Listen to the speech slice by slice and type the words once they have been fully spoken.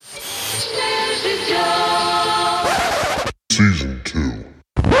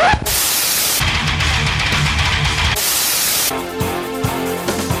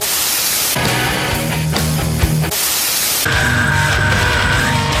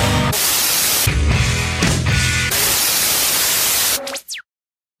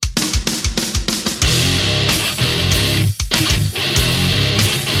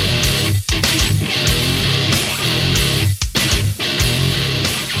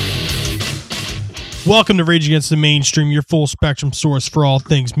Welcome to Rage Against the Mainstream, your full spectrum source for all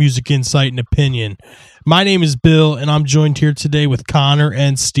things music, insight, and opinion. My name is Bill, and I'm joined here today with Connor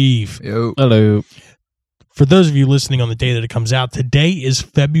and Steve. Yo. Hello. For those of you listening on the day that it comes out, today is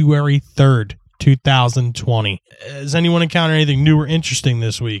February 3rd, 2020. Has anyone encountered anything new or interesting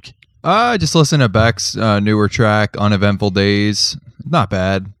this week? I just listened to Beck's newer track, Uneventful Days. Not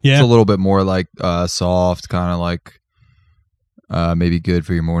bad. Yeah. It's a little bit more like soft, kind of like maybe good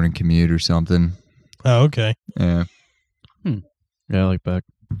for your morning commute or something. Oh, okay. Yeah. Yeah, I like Beck.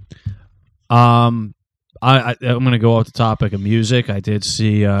 I'm going to go off the topic of music. I did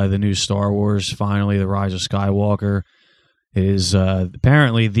see the new Star Wars, finally, The Rise of Skywalker. It is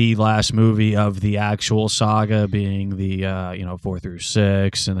apparently the last movie of the actual saga, being the 4 through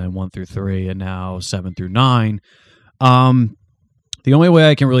 6, and then 1 through 3, and now 7 through 9. The only way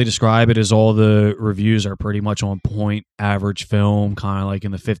I can really describe it is all the reviews are pretty much on point, average film, kind of like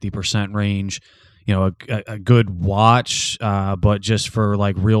in the 50% range. You know, a good watch, but just for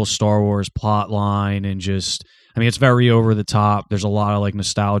like real Star Wars plot line and just, I mean, it's very over the top. There's a lot of like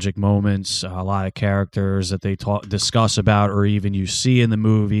nostalgic moments, a lot of characters that they discuss about, or even you see in the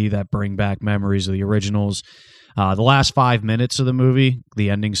movie that bring back memories of the originals. The last 5 minutes of the movie,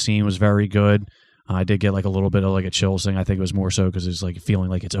 the ending scene was very good. I did get like a little bit of like a chills thing. I think it was more so because it's like feeling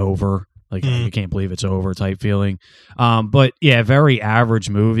like it's over, like you can't believe it's over type feeling. But yeah, very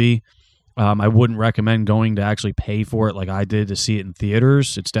average movie. I wouldn't recommend going to actually pay for it like I did to see it in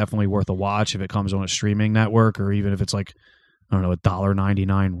theaters. It's definitely worth a watch if it comes on a streaming network, or even if it's like, I don't know,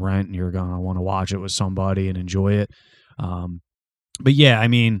 $1.99 rent and you're going to want to watch it with somebody and enjoy it. But yeah, I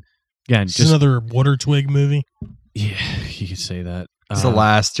mean, again, Just another Water Twig movie. Yeah, you could say that. It's the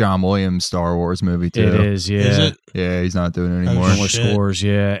last John Williams Star Wars movie, too. It is, yeah. Is it? Yeah, he's not doing it anymore. Oh, More shit. scores,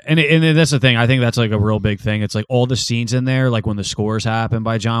 yeah. And that's the thing. I think that's like a real big thing. It's like all the scenes in there, like when the scores happen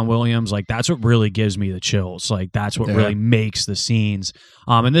by John Williams, like that's what really gives me the chills. Like that's what really makes the scenes.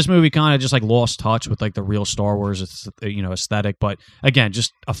 And this movie kind of just like lost touch with like the real Star Wars, aesthetic. But again,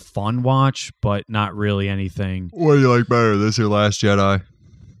 just a fun watch, but not really anything. What do you like better, this or Last Jedi?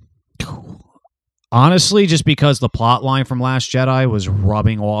 Honestly, just because the plot line from Last Jedi was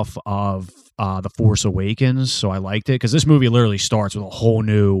rubbing off of The Force Awakens, so I liked it, because this movie literally starts with a whole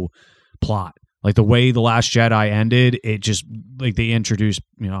new plot. Like the way The Last Jedi ended, it just like they introduced,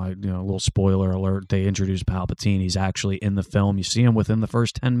 a little spoiler alert, they introduced Palpatine. He's actually in the film. You see him within the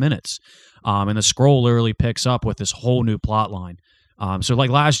first 10 minutes. And the scroll literally picks up with this whole new plot line. So like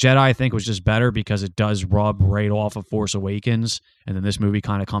Last Jedi, I think was just better because it does rub right off of Force Awakens, and then this movie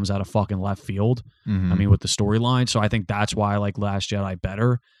kind of comes out of fucking left field. Mm-hmm. I mean, with the storyline. So I think that's why I like Last Jedi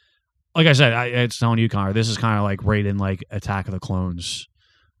better. Like I said, it's telling you, Connor, this is kind of like right in like Attack of the Clones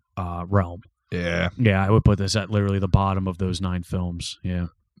realm. Yeah. Yeah, I would put this at literally the bottom of those 9 films. Yeah.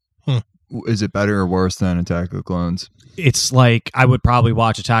 Is it better or worse than Attack of the Clones? It's like I would probably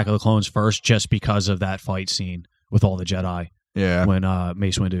watch Attack of the Clones first just because of that fight scene with all the Jedi. Yeah. When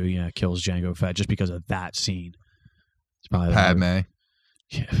Mace Windu kills Jango Fett, just because of that scene. It's probably Padme.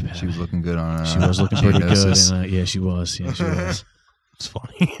 Yeah, She was looking good on she was looking pretty good. Geonosis. And, yeah, she was. Yeah, she was. It's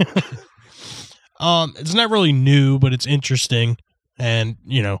funny. It's not really new, but it's interesting. And,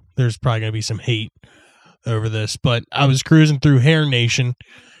 there's probably going to be some hate over this. But I was cruising through Hair Nation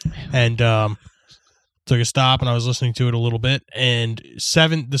and took a stop, and I was listening to it a little bit. And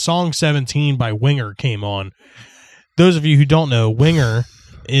the song 17 by Winger came on. Those of you who don't know, Winger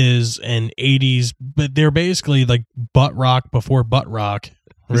is an 80s, but they're basically like butt rock before butt rock.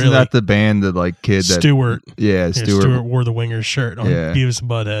 Really. Isn't that the band that like kid that Stewart? Yeah, Stewart. Stewart wore the Winger shirt on Beavis and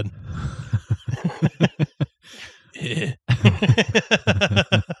Butthead.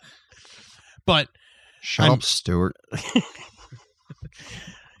 But Shut up, Stewart.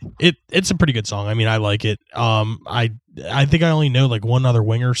 It's a pretty good song. I mean, I like it. I think I only know like one other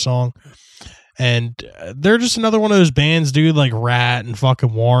Winger song. And they're just another one of those bands, dude, like Rat and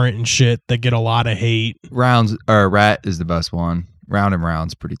fucking Warrant and shit that get a lot of hate. Rat is the best one. Round and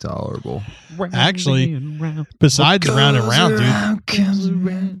Round's pretty tolerable. Actually, besides Round and Round,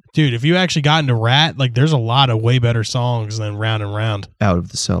 dude, if you actually got into Rat, like there's a lot of way better songs than Round and Round. Out of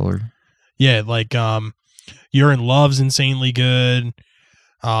the Cellar. Yeah, like You're in Love's insanely good.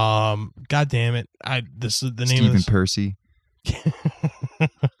 God damn it. This is the name of Stephen Percy.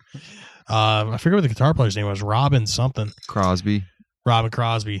 I forget what the guitar player's name was. Robin something. Crosby. Robin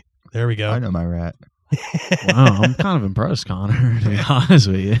Crosby. There we go. I know my Rat. Wow, I'm kind of impressed, Connor, to be honest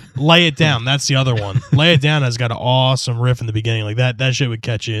with you. Lay It Down. That's the other one. Lay It Down has got an awesome riff in the beginning. Like that shit would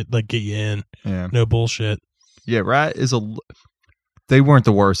catch you, like get you in. Yeah. No bullshit. Yeah, Rat is they weren't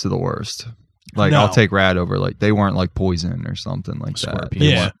the worst of the worst. Like, No. I'll take Rat over. Like, they weren't like Poison or something like that. Scorpions.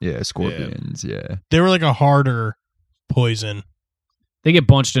 They Yeah. weren't- yeah, Scorpions. Yeah. They were like a harder Poison. They get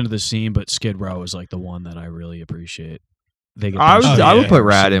bunched into the scene, but Skid Row is like the one that I really appreciate. They get I would bunched Oh, I would yeah. put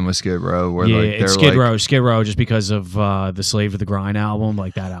Rat in with Skid Row. Where yeah, like it's they're Skid like, Row just because of the Slave to the Grind album,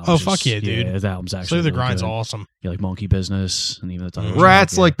 like that album. Oh, fuck yeah, dude. that album's actually Slave the really Grind's good. awesome. Yeah, like Monkey Business and even the title.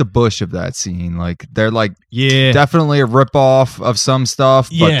 Rat's track, like the Bush of that scene. Like they're like yeah, definitely a ripoff of some stuff,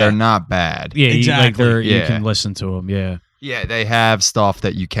 but Yeah. they're not bad. yeah, Exactly. you Yeah. can listen to them. Yeah, Yeah, they have stuff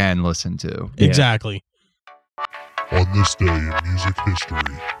that you can listen to. Yeah. Exactly. On this day in music history,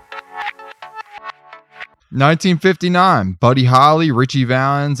 1959, Buddy Holly, Richie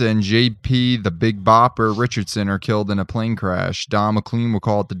Valens, and J.P. the Big Bopper Richardson are killed in a plane crash. Don McLean will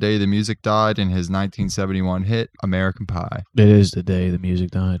call it the day the music died in his 1971 hit, American Pie. it is the day the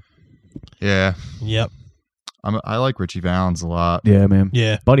music died. Yeah, Yep. I like Richie Valens a lot. Yeah, man.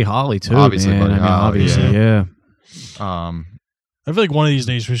 Yeah. Buddy Holly too. Obviously, man. Buddy I mean, Holly, obviously, yeah. yeah. I feel like one of these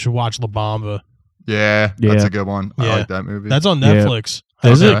days we should watch La Bamba. Yeah, Yeah. that's a good one. I Yeah. like that movie. That's on Yeah. Netflix.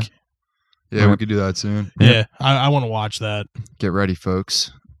 Is I it? think. yeah, we could do that soon. Yeah. I want to watch that. Get ready,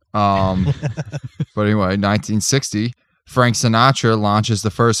 folks. But anyway, 1960, Frank Sinatra launches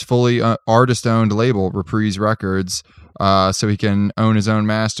the first fully artist-owned label, Reprise Records, so he can own his own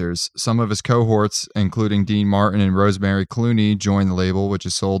masters. Some of his cohorts, including Dean Martin and Rosemary Clooney, joined the label, which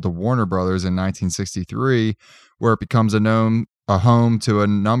is sold to Warner Brothers in 1963, where it becomes a home to a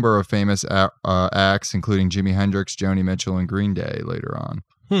number of famous acts, including Jimi Hendrix, Joni Mitchell, and Green Day later on.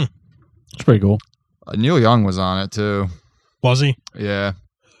 It's pretty cool. Neil Young was on it too. Was he? Yeah.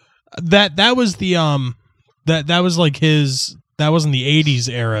 That was the that was like his, that wasn't the 80s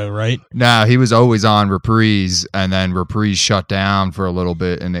era, right? No, he was always on Reprise, and then Reprise shut down for a little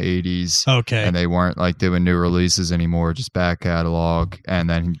bit in the 80s. Okay. And they weren't like doing new releases anymore, just back catalog. And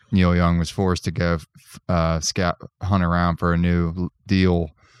then Neil Young was forced to go hunt around for a new deal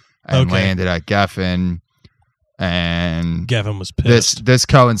and Okay. landed at Geffen. And Gavin was pissed. this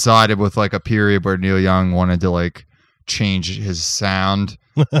coincided with like a period where Neil Young wanted to like change his sound,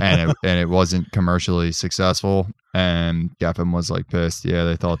 and it wasn't commercially successful. And Geffen was like pissed. Yeah,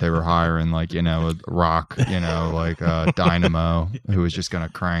 they thought they were hiring like a rock, like Dynamo, who was just gonna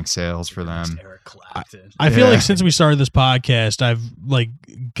crank sales for them. Eric Clapton. I feel Yeah. like since we started this podcast, I've like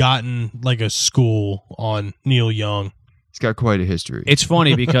gotten like a school on Neil Young. He's got quite a history. It's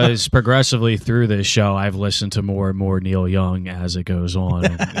funny because progressively through this show, I've listened to more and more Neil Young as it goes on.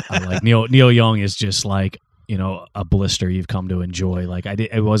 And I like Neil Young is just like a blister you've come to enjoy. Like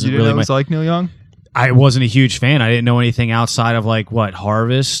it you wasn't didn't really know it was like Neil Young? I wasn't a huge fan. I didn't know anything outside of like what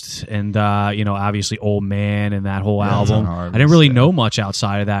Harvest and obviously Old Man and that whole Yeah, it's on album. Harvest, I didn't really yeah. know much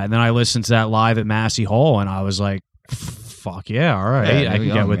outside of that. And then I listened to that live at Massey Hall, and I was like, "Fuck yeah, all right, Yeah, I can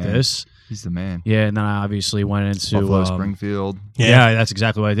Neil get Young, with man. this." He's the man. Yeah, and then I obviously went into Buffalo Springfield. Yeah, that's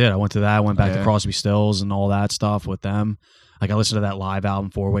exactly what I did. I went to that. I went back to Yeah. Crosby, Stills and all that stuff with them. Like I listened to that live album,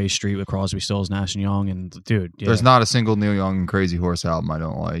 4-Way Street with Crosby, Stills, Nash and Young, and dude, yeah. There's not a single Neil Young and Crazy Horse album I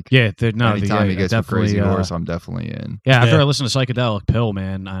don't like. Yeah, Anytime he gets with Crazy definitely, Horse, I'm definitely in. Yeah, after Yeah. I listened to Psychedelic Pill,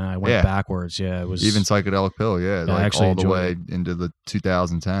 man, I went Yeah. backwards. Yeah, it was Even Psychedelic Pill, yeah, I like actually all the enjoyed way into the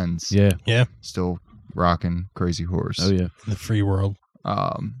 2010s. yeah. Still rocking Crazy Horse. Oh yeah. The free world.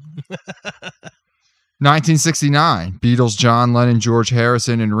 1969, Beatles John Lennon, George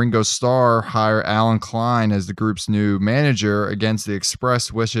Harrison, and Ringo Starr hire Alan Klein as the group's new manager against the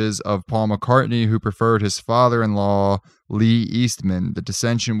express wishes of Paul McCartney, who preferred his father-in-law, Lee Eastman. The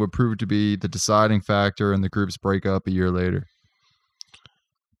dissension would prove to be the deciding factor in the group's breakup a year later.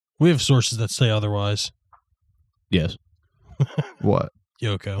 We have sources that say otherwise. Yes. What?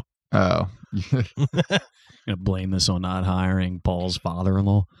 Yoko. Oh. Gonna blame this on not hiring Paul's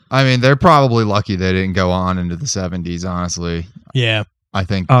father-in-law. I mean, they're probably lucky they didn't go on into the 70s, honestly. Yeah. I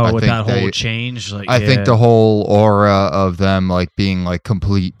think. Oh, I with think that they- whole change, like I yeah. think the whole aura of them like being like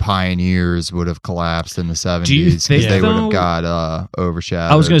complete pioneers would have collapsed in the 70s Do you because think, they would though- have got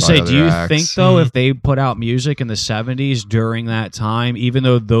overshadowed. I was going to by say, other do you acts. think though, Mhm. if they put out music in the 70s during that time, even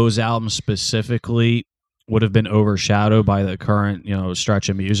though those albums specifically would have been overshadowed by the current, stretch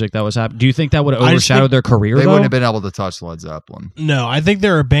of music that was happening, do you think that would have I just overshadowed think their career? they though? wouldn't have been able to touch Led Zeppelin? No, I think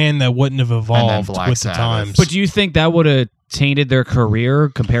they're a band that wouldn't have evolved Black with the Sabbath. times. But do you think that would have tainted their career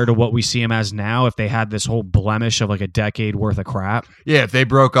compared to what we see them as now if they had this whole blemish of like a decade worth of crap? Yeah, if they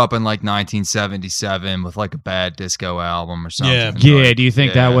broke up in like 1977 with like a bad disco album or something. Yeah. Yeah, like, do you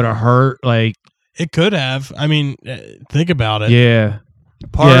think yeah. that would have hurt? Like, It could have. I mean, think about it. yeah.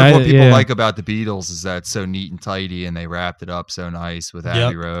 Part Yeah, of what people yeah. like about the Beatles is that it's so neat and tidy, and they wrapped it up so nice with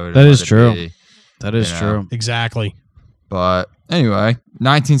Abbey Road. That and is Let It true. Be. That is You know. true. Exactly. But anyway,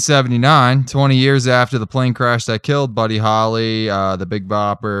 1979, 20 years after the plane crash that killed Buddy Holly, the Big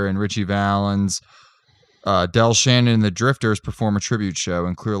Bopper, and Richie Valens, Del Shannon and the Drifters perform a tribute show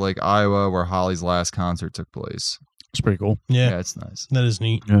in Clear Lake, Iowa, where Holly's last concert took place. It's pretty cool. Yeah, It's nice. that is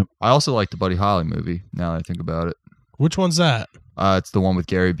neat. I also like the Buddy Holly movie, now that I think about it. Which one's that? It's the one with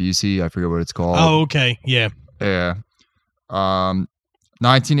Gary Busey. I forget what it's called. Oh, okay. Yeah. Yeah.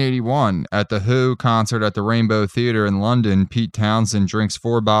 1981, at the Who concert at the Rainbow Theatre in London, Pete Townsend drinks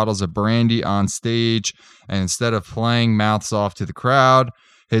 4 bottles of brandy on stage, and instead of playing mouths off to the crowd,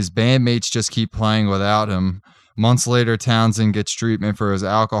 his bandmates just keep playing without him. Months later, Townsend gets treatment for his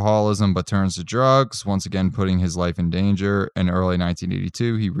alcoholism but turns to drugs, once again putting his life in danger. In early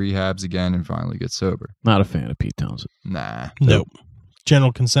 1982, he rehabs again and finally gets sober. Not a fan of Pete Townsend. Nah. Nope.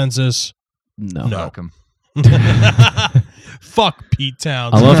 General consensus. No. No. Fuck him. Fuck Pete I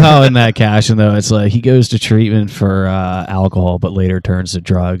Townsend. love how in that caption though it's like he goes to treatment for alcohol but later turns to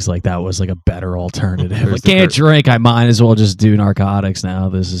drugs. Like that was like a better alternative. I There's the can't Kurt- drink. I might as well just do narcotics now.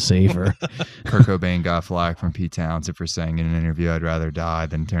 This is safer. Kurt Cobain got flack from Pete Townsend for saying in an interview, "I'd rather die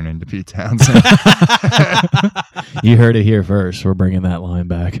than turn into Pete Townsend." You heard it here first. We're bringing that line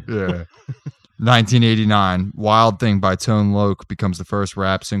back. Yeah. 1989, Wild Thing by Tone Loc becomes the first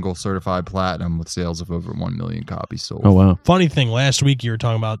rap single certified platinum with sales of over 1 million copies sold. Oh wow. Funny thing, last week you were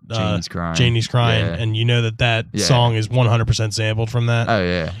talking about Janie's Crying. Janie's Crying, Yeah. and you know that Yeah. song is 100% sampled from that. Oh,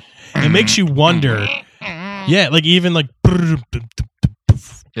 yeah. It makes you wonder. Yeah, like even like,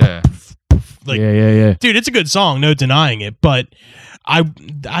 Yeah. like yeah. dude, it's a good song, no denying it, but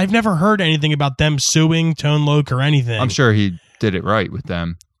I've never heard anything about them suing Tone Loc or anything. I'm sure he did it right with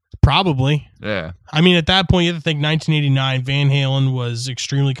them. Probably. Yeah. I mean, at that point, you have to think 1989, Van Halen was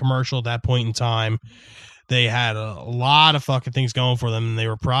extremely commercial at that point in time. They had a lot of fucking things going for them, and they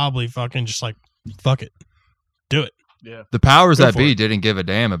were probably fucking just like, fuck it. Do it. The powers Go that for be it. didn't give a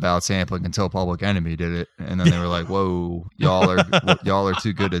damn about sampling until Public Enemy did it. And then they were like, whoa, y'all are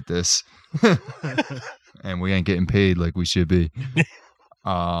too good at this. And we ain't getting paid like we should be.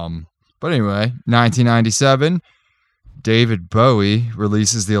 But anyway, 1997, David Bowie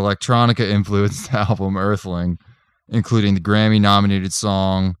releases the electronica-influenced album Earthling, including the Grammy-nominated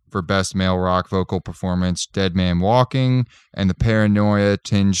song for Best Male Rock Vocal Performance, Dead Man Walking, and the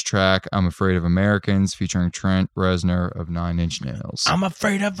Paranoia-tinged track I'm Afraid of Americans, featuring Trent Reznor of Nine Inch Nails. I'm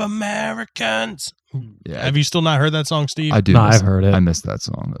afraid of Americans. Yeah, Have you still not heard that song, Steve? I do. No, miss I've heard it. I missed that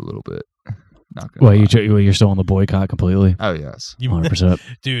song a little bit. Not gonna Well, lie. you're still on the boycott completely. Oh, yes. 100%.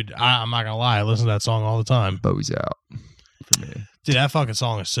 Dude, I'm not gonna lie. I listen to that song all the time. Bowie's out for me. Dude, that fucking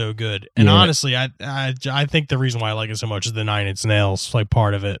song is so good. And Yeah. honestly, I think the reason why I like it so much is the Nine Inch Nails, like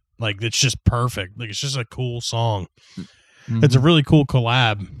part of it. Like it's just perfect. Like it's just a cool song. It's a really cool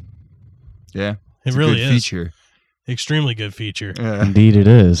collab. Yeah. It It's a really good is. feature. Extremely good feature. Yeah. Indeed, it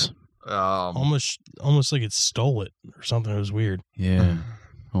is. Almost like it stole it or something. It was weird. Yeah,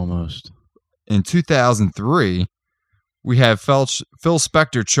 almost. In 2003, we have Phil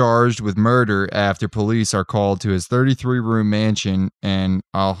Spector charged with murder after police are called to his 33-room mansion in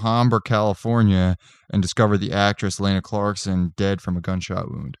Alhambra, California, and discover the actress Lena Clarkson dead from a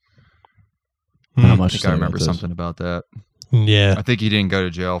gunshot wound. How Hmm. much? I think I remember something about that. Yeah. I think he didn't go to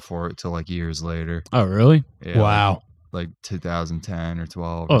jail for it till like years later. Oh, really? Yeah, Wow. Like 2010 or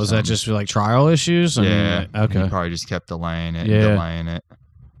 12. Oh, or is that something. just like trial issues? I mean, Yeah. okay. He probably just kept delaying it Yeah. and delaying it.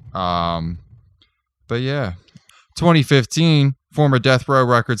 But yeah. 2015, former Death Row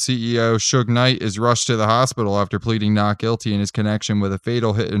Records CEO Suge Knight is rushed to the hospital after pleading not guilty in his connection with a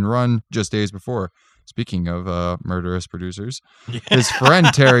fatal hit and run just days before. Speaking of murderous producers, his friend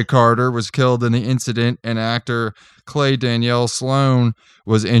Terry Carter was killed in the incident, and actor Clay Danielle Sloan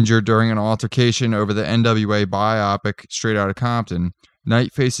was injured during an altercation over the NWA biopic Straight Outta Compton.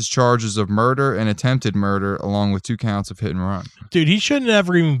 Knight faces charges of murder and attempted murder, along with 2 counts of hit and run. Dude, he shouldn't have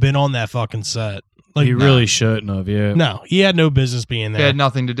ever even been on that fucking set. Like He really shouldn't have. Yeah. No, he had no business being It there. had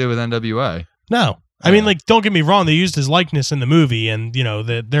nothing to do with NWA. No. I mean, like, don't get me wrong. They used his likeness in the movie, and, you know,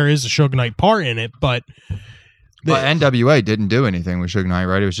 there is a Suge Knight part in it, but... But NWA didn't do anything with Suge Knight,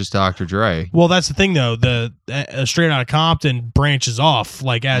 right? It was just Dr. Dre. Well, that's the thing, though. The Straight Outta Compton branches off,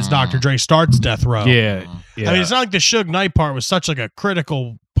 like, as Dr. Dre starts Death Row. Yeah. Yeah. I mean, it's not like the Suge Knight part was such, like, a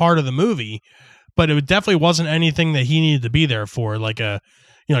critical part of the movie, but it definitely wasn't anything that he needed to be there for, like a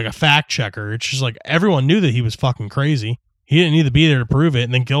fact checker. It's just like everyone knew that he was fucking crazy. He didn't need to be there to prove it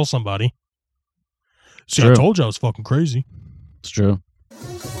and then kill somebody. See, I True. told you I was fucking crazy. It's true.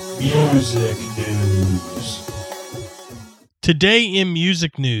 Music news. Today in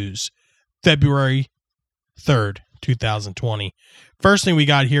music news, February 3rd, 2020. First thing we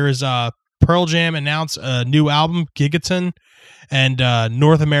got here is Pearl Jam announced a new album, Gigaton, and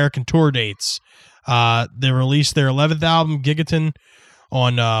North American tour dates. They released their 11th album, Gigaton,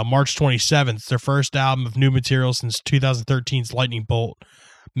 on March 27th, their first album of new material since 2013's Lightning Bolt,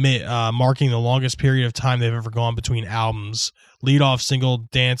 marking the longest period of time they've ever gone between albums. Lead-off single,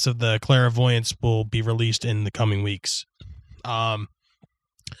 Dance of the Clairvoyants, will be released in the coming weeks.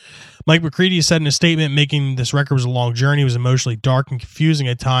 Mike McCready said in a statement, making this record was a long journey. It was emotionally dark and confusing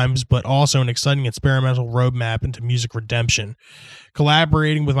at times, but also an exciting experimental roadmap into music redemption.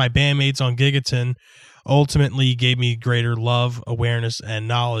 Collaborating with my bandmates on Gigaton ultimately gave me greater love, awareness, and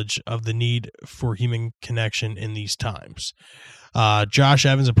knowledge of the need for human connection in these times. Josh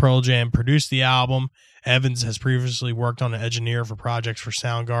Evans of Pearl Jam produced the album. Evans has previously worked on an engineer for projects for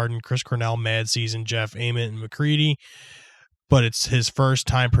Soundgarden, Chris Cornell, Mad Season, Jeff Ament, and McCready, but it's his first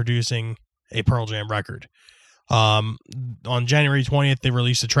time producing a Pearl Jam record. On January 20th, they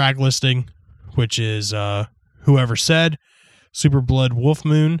released a track listing, which is Whoever Said, Super Blood Wolf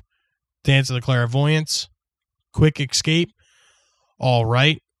Moon, Dance of the Clairvoyants, Quick Escape, All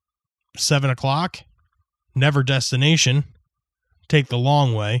Right, 7 o'clock, Never Destination, Take the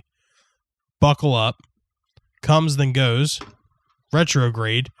Long Way, Buckle Up, Comes Then Goes,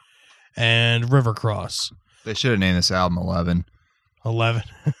 Retrograde, and River Cross. They should have named this album 11. 11.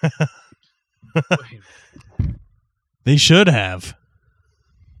 They should have.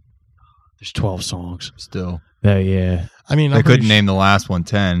 There's 12 songs. Still. Yeah. I mean, They couldn't name the last one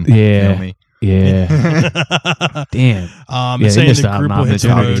 10. Yeah. Feel me? Yeah. Damn. It's saying the group will hit the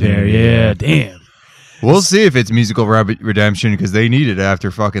road. there. Yeah. Damn. We'll see if it's musical redemption because they need it after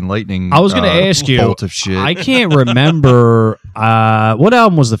fucking Lightning. I was going to ask you. Bolt of shit. I can't remember. What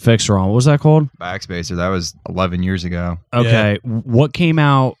album was the Fixer on? What was that called? Backspacer. That was 11 years ago. Okay. What came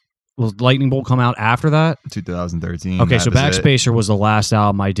out? Was Lightning Bolt come out after that? 2013. Okay, that so was it. Backspacer was the last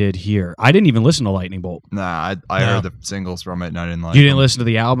album I did here. I didn't even listen to Lightning Bolt. Nah, I No. heard the singles from it and I didn't like You didn't them. listen to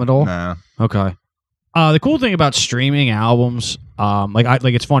the album at all? Nah. Okay. The cool thing about streaming albums,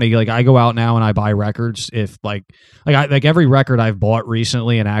 it's funny. Like I go out now and I buy records. If every record I've bought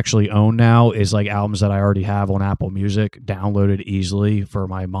recently and actually own now is like albums that I already have on Apple Music, downloaded easily for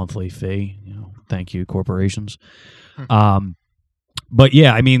my monthly fee. Thank you, corporations. But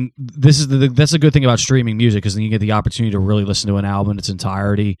yeah, I mean, that's a good thing about streaming music because then you get the opportunity to really listen to an album in its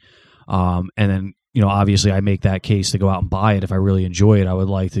entirety, and then. Obviously I make that case to go out and buy it. If I really enjoy it, I would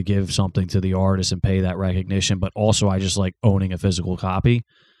like to give something to the artist and pay that recognition. But also I just like owning a physical copy.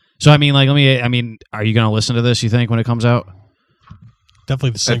 So, I mean, are you going to listen to this, you think, when it comes out? Definitely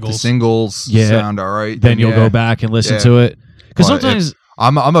the If singles. the singles Yeah. sound all right, Then you'll go back and listen Yeah. to it. Because But sometimes...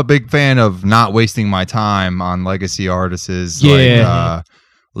 I'm a big fan of not wasting my time on legacy artists Yeah. like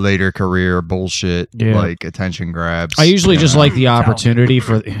later career bullshit, Yeah. like attention grabs. I usually just like the opportunity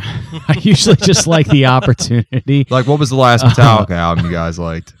for... I usually just like the opportunity. Like, what was the last Metallica album you guys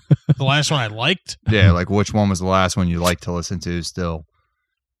liked? The last one I liked. Yeah, like which one was the last one you liked to listen to still?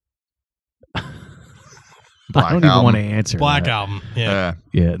 I don't even want to answer Black that. Album. Yeah.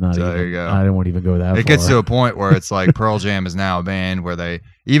 Yeah, not So even. there you go. I won't even go that far. It gets to a point where it's like Pearl Jam is now a band where they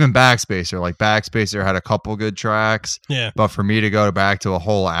even Backspacer had a couple good tracks, Yeah. but for me to go back to a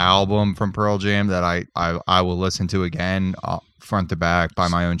whole album from Pearl Jam that I will listen to again front to back by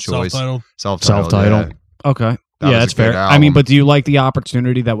my own choice, Self-titled. self-titled. Yeah. Okay. That was That's a good fair. I mean, album. but do you like the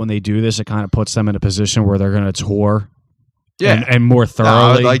opportunity that when they do this, it kind of puts them in a position where they're going to tour Yeah. and more No, I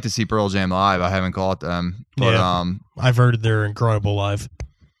thoroughly? would like to see Pearl Jam live. I haven't caught them, but Yeah. I've heard they're incredible live.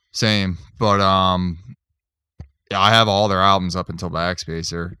 same. But yeah, I have all their albums up until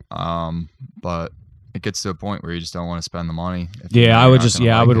Backspacer. But it gets to a point where you just don't want to spend the money. if you know Yeah, I you're would not just,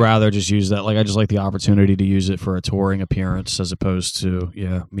 gonna I like would it. rather just use that. Like, I just like the opportunity to use it for a touring appearance as opposed to,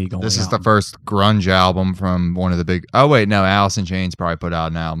 me going This is out the and- first grunge album from one of the big. Oh wait, no, Alice in Chains probably put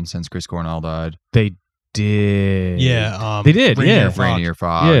out an album since Chris Cornell died. They did. Yeah. They did, Rainier yeah. Fog. Rainier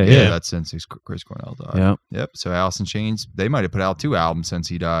Fog. Yeah, Yeah, yeah. that's since Chris Cornell died. Yeah. Yep. So Alice in Chains, they might have put out 2 albums since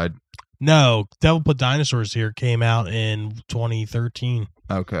he died. No, Devil Put Dinosaurs Here came out in 2013.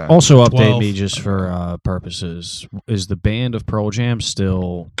 Okay. Also, update 12. me just for purposes. Is the band of Pearl Jam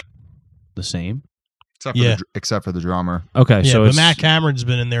still the same? Yeah. Except for the drummer. Okay, Yeah, so but it's Matt Cameron's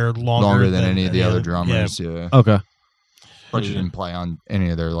been in there Longer than any of the other drummers. Yeah. Yeah. okay. But you didn't play on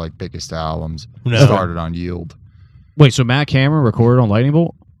any of their like biggest albums. No. Started on Yield. Wait, so Matt Cameron recorded on Lightning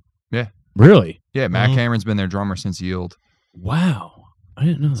Bolt? Yeah. Really? Yeah, Matt Mhm. Cameron's been their drummer since Yield, Wow. I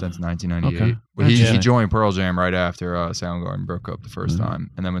didn't know that. since 1998. Okay. Well, he Gotcha. joined Pearl Jam right after Soundgarden broke up the first Mhm. time,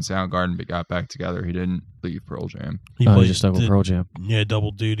 and then when Soundgarden got back together, he didn't leave Pearl Jam. He Oh, played- he just stuck with did- Pearl Jam. Yeah,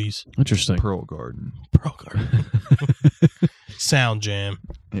 double duties. Interesting. Pearl Garden. Pro Garden. Sound Jam.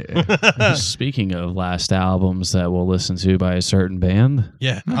 Yeah. Speaking of last albums that we'll listen to by a certain band.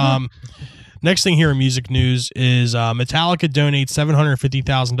 Yeah. Next thing here in music news is Metallica donates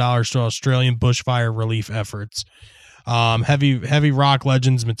 $750,000 to Australian bushfire relief efforts. Heavy rock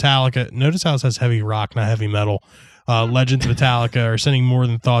legends Metallica. Notice how it says heavy rock, not heavy metal. Legends Metallica are sending more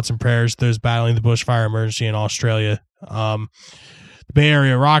than thoughts and prayers to those battling the bushfire emergency in Australia. The Bay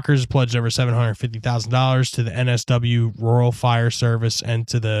Area Rockers pledged over $750,000 to the NSW Rural Fire Service and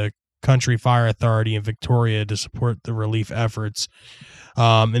to the Country Fire Authority in Victoria to support the relief efforts.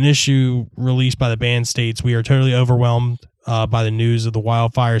 An issue released by the band states, "We are totally overwhelmed by the news of the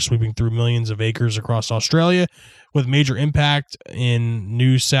wildfire sweeping through millions of acres across Australia with major impact in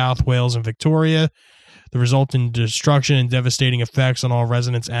New South Wales and Victoria. The resultant destruction and devastating effects on all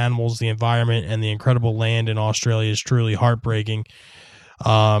residents, animals, the environment, and the incredible land in Australia is truly heartbreaking."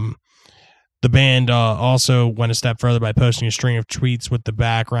 The band also went a step further by posting a string of tweets with the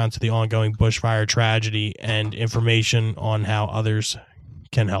background to the ongoing bushfire tragedy and information on how others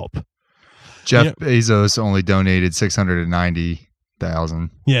can help. Jeff Bezos only donated $690,000.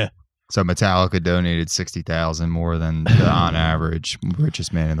 Yeah. So Metallica donated $60,000 more than the on average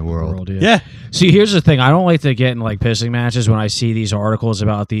richest man in the world. Yeah. See, here's the thing. I don't like to get in like pissing matches when I see these articles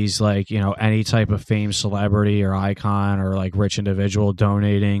about these, like, you know, any type of famed celebrity or icon or like rich individual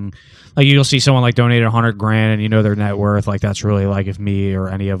donating. Like, you'll see someone like donated $100,000 and you know their net worth. Like, that's really like if me or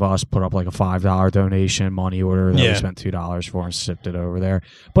any of us put up like a $5 donation money order that we spent $2 for and sipped it over there.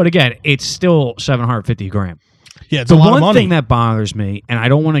 But again, it's still $750,000. Yeah, it's The a lot of one money. thing that bothers me, and I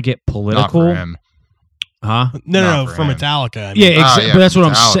don't want to get Not political. for him. Huh? No, Not for for him. Metallica. I mean. Yeah, yeah, but that's what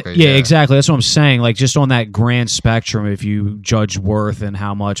I'm Metallica, saying. Yeah, yeah. exactly. That's what I'm saying. Like, just on that grand spectrum, if you judge worth and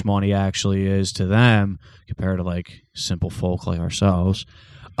how much money actually is to them compared to like simple folk like ourselves.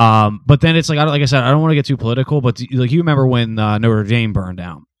 But then it's like, like I said, I don't want to get too political, but like, you remember when Notre Dame burned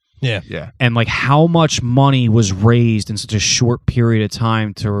down? Yeah. And like how much money was raised in such a short period of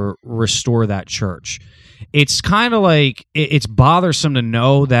time to restore that church. It's kind of like it's bothersome to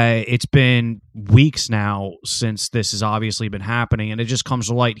know that it's been weeks now since this has obviously been happening, and it just comes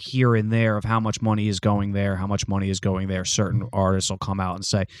to light here and there of how much money is going there, how much money is going there. Certain artists will come out and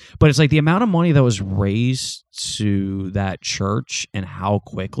say, but it's like the amount of money that was raised to that church and how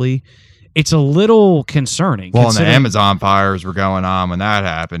quickly. It's a little concerning. Well, and the Amazon fires were going on when that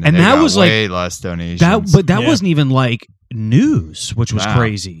happened, And they that got was, like, way less donations. but that wasn't even like news, which was Wow.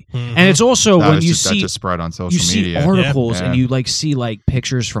 crazy. Mhm. And it's also That when was you just, that see just spread on social you see media. articles Yeah. and you like see like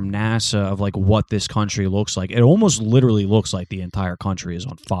pictures from NASA of like what this country looks like. It almost literally looks like the entire country is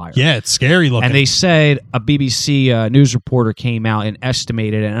on fire. Yeah, it's scary looking. And they said a BBC news reporter came out and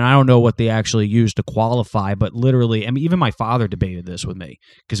estimated it, and I don't know what they actually used to qualify, but literally, I mean, even my father debated this with me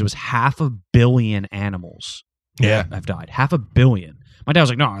because it was 500 million animals yeah. have died. 500 million. My dad was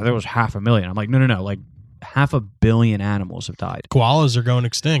like, no, there was 500,000. I'm like, no, like 500 million animals have died. Koalas are going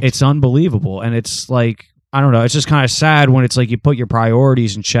extinct. It's unbelievable. And it's like, I don't know, it's just kind of sad when it's like you put your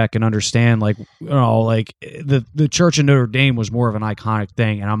priorities in check and understand, like, you know, like the Church of Notre Dame was more of an iconic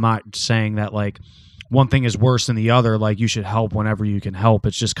thing. And I'm not saying that like one thing is worse than the other. Like, you should help whenever you can help.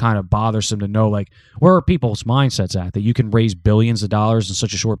 It's just kind of bothersome to know, like, where are people's mindsets at that you can raise billions of dollars in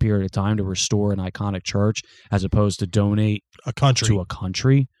such a short period of time to restore an iconic church as opposed to donate a country. to a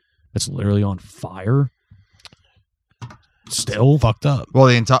country that's literally on fire. Still fucked up. Well,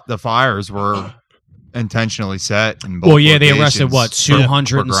 the fires were intentionally set in both Well, yeah, they arrested, locations what,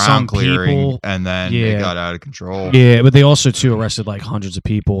 200 for and ground some clearing, people? and then Yeah. they got out of control. Yeah, but they also too arrested like hundreds of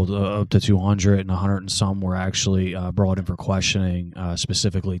people, up to 200, and 100 and some were actually brought in for questioning,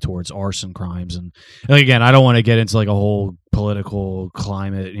 specifically towards arson crimes. And like, again, I don't want to get into like a whole political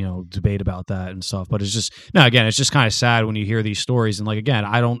climate, you know, debate about that and stuff. But it's just again, it's just kind of sad when you hear these stories. And like, again,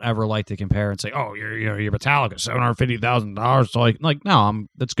 I don't ever like to compare and say, oh, you're Metallica, $750,000. So like, no,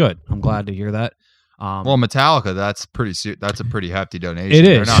 that's good. I'm glad to hear that. Well, Metallica, that's a pretty hefty donation. It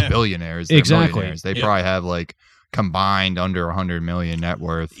They're is. not Yeah. billionaires. They're Exactly. millionaires. They Yeah. probably have like combined under 100 million net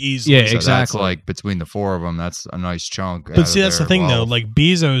worth. Easily. Yeah, So that's exactly. like between the four of them, that's a nice chunk. out But of see, that's the their thing though. wealth. Like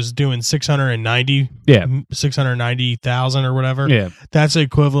Bezos doing 690,000 or whatever. Yeah, That's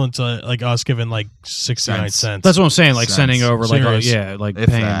equivalent to like us giving like 69 cents. that's what I'm saying. Like Sense. sending over, like, Serious. like If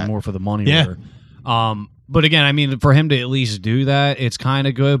paying that. more for the money. Yeah. Order. But again, I mean, for him to at least do that, it's kind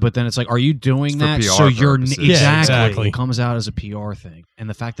of good. But then it's like, are you doing It's for that PR so you're purposes. Yeah, exactly? exactly. It comes out as a PR thing, and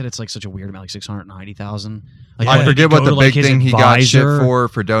the fact that it's like such a weird amount, like 690,000. Like, Yeah. I forget what the big his thing he got shit advisor.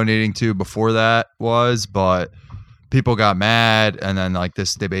 for donating to before that was, but people got mad, and then like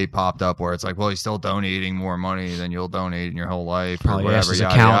this debate popped up where it's like, well, he's still donating more money than you'll donate in your whole life or Probably asked whatever. his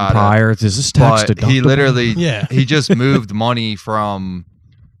Yada, accountant yada. prior. Is this tax But deductible? he literally, Yeah. he just moved money from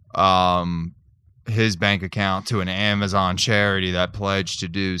his bank account to an Amazon charity that pledged to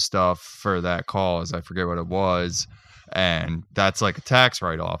do stuff for that cause. I forget what it was. And that's like a tax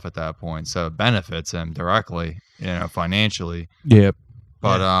write-off at that point. So it benefits him directly, financially. Yep.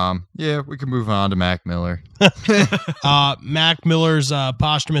 But we can move on to Mac Miller. Mac Miller's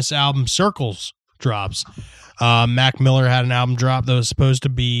posthumous album Circles drops. Mac Miller had an album drop that was supposed to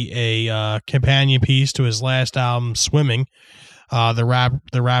be a companion piece to his last album, Swimming.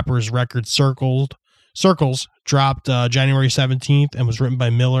 The rapper's record Circles dropped January 17th and was written by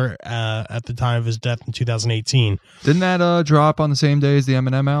Miller at the time of his death in 2018. Didn't that drop on the same day as the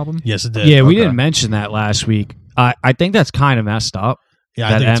Eminem album? Yes, it did. Yeah, we Okay. didn't mention that last week. I think that's kind of messed up. Yeah,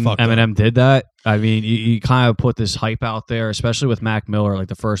 I that think it's fucked up. Eminem did that. I mean, you kind of put this hype out there, especially with Mac Miller, like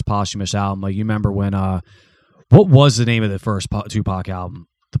the first posthumous album. Like, you remember when, what was the name of the first Tupac album,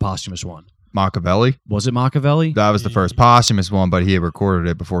 the posthumous one? Machiavelli. Was it Machiavelli? That was the first posthumous one, but he had recorded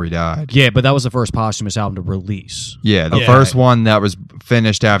it before he died. Yeah, but that was the first posthumous album to release. Yeah, the Yeah. first one that was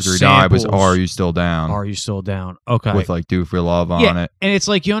finished after he died was Samples. Are You Still Down? Are You Still Down? Okay. With like Do For Love on Yeah, it. and it's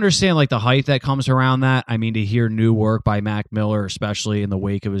like you understand like the hype that comes around that. I mean, to hear new work by Mac Miller, especially in the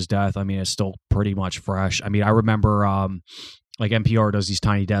wake of his death, I mean, it's still pretty much fresh. I mean, I remember like NPR does these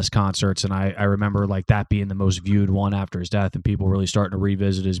Tiny Desk concerts, and I remember like that being the most viewed one after his death, and people really starting to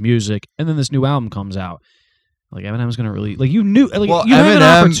revisit his music. And then this new album comes out. Like, Eminem's gonna really like you knew like Well, you have an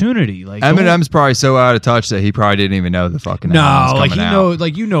Eminem- opportunity. Like Eminem's probably so out of touch that he probably didn't even know the fucking album was like coming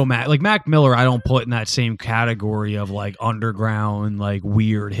out. Mac Miller. I don't put in that same category of like underground, like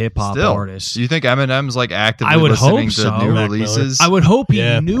weird hip hop Still, artists. do you think Eminem's like actively I would listening hope to so. new Mac releases? I would hope he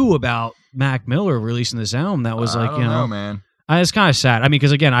Yeah. knew about Mac Miller releasing this album. That was I like, don't you know, man. it's kind of sad. I mean,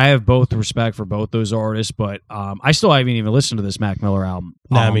 because again, I have both respect for both those artists, but I still haven't even listened to this Mac Miller album.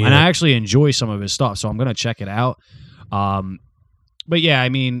 Nah, me And either. I actually enjoy some of his stuff, so I'm going to check it out. But yeah, I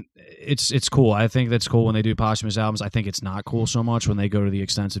mean, it's cool. I think that's cool when they do posthumous albums. I think it's not cool so much when they go to the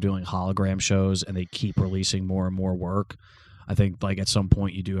extent of doing hologram shows and they keep releasing more and more work. I think like at some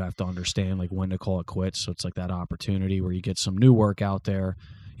point you do have to understand like when to call it quits. So it's like that opportunity where you get some new work out there,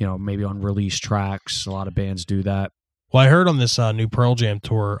 you know, maybe on release tracks. A lot of bands do that. Well, I heard on this new Pearl Jam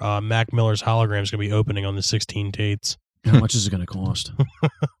tour, Mac Miller's hologram is going to be opening on the 16 dates. How much is it going to cost? Like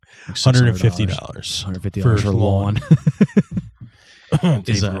 $150. $150 For for lawn. Dave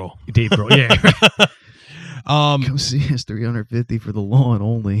Is that- Grohl. Dave Grohl, yeah. Um, see us $350 for the lawn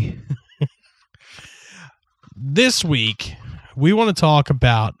only. this week, we want to talk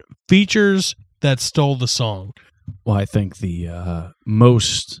about features that stole the song. Well, I think the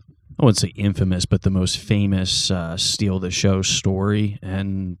most, I wouldn't say infamous, but the most famous Steal the Show story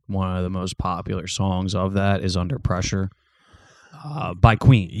and one of the most popular songs of that is Under Pressure by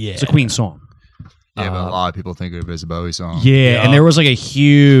Queen. Yeah. It's a Queen song. Yeah, but a lot of people think of it as a Bowie song. Yeah, Yeah. and there was like a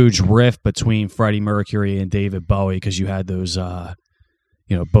huge rift between Freddie Mercury and David Bowie because you had those,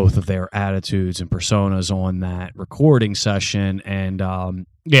 you know, both of their attitudes and personas on that recording session. And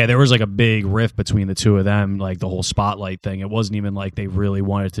yeah, there was like a big rift between the two of them, like the whole Spotlight thing. It wasn't even like they really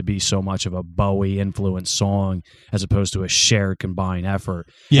wanted it to be so much of a Bowie influenced song as opposed to a shared combined effort.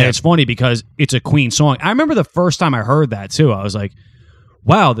 Yeah. And it's funny because it's a Queen song. I remember the first time I heard that too, I was like,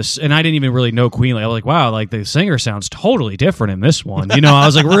 wow, this, and I didn't even really know Queen. I was like, wow, like the singer sounds totally different in this one. You know, I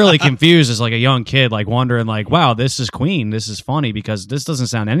was like really confused as like a young kid, like wondering like, wow, this is Queen. This is funny because this doesn't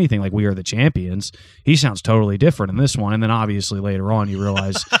sound anything like We Are the Champions. He sounds totally different in this one. And then obviously later on you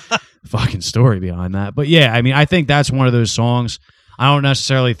realize the fucking story behind that. But yeah, I mean, I think that's one of those songs. I don't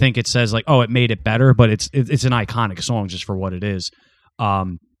necessarily think it says like, oh, it made it better, but it's an iconic song just for what it is.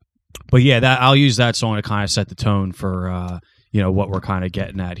 But yeah, that I'll use that song to kind of set the tone for you know what we're kind of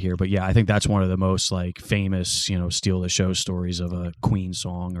getting at here. But yeah, I think that's one of the most like famous, you know, Steal the Show stories of a Queen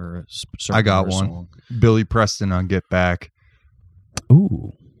song or a certain I got era one. song. Billy Preston on Get Back.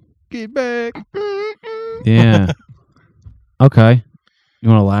 Ooh, Get back. yeah. Okay, you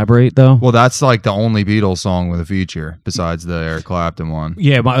want to elaborate though? Well, that's like the only Beatles song with a feature besides the Eric Clapton one.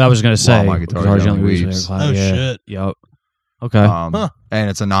 Yeah, I was gonna say. My Guitar Guitar Gently Gently Weeps. Oh, shit. Yep. Okay. Huh.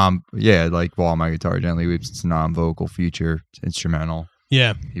 And it's a like While My Guitar Gently Weeps, it's a non-vocal feature. It's instrumental.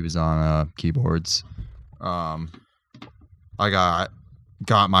 Yeah. He was on keyboards. I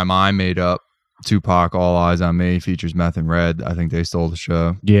got My Mind Made Up. Tupac, All Eyes on Me features Meth and Red. I think they stole the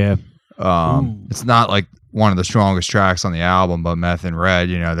show. Yeah. Ooh. It's not like one of the strongest tracks on the album, but Meth and Red,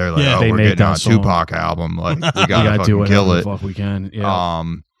 you know, they're like, Yeah, oh, they we're made getting that on a song. Tupac album. Like, we We gotta gotta do fucking whatever kill the it. fuck we can. Yeah.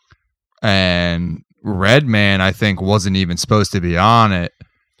 And Redman, I think, wasn't even supposed to be on it.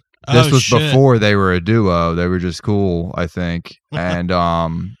 This Oh, was shit. before they were a duo. They were just cool, I think. And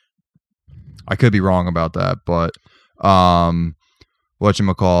I could be wrong about that, but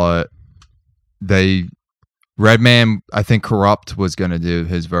whatchamacallit, Redman, I think Corrupt was going to do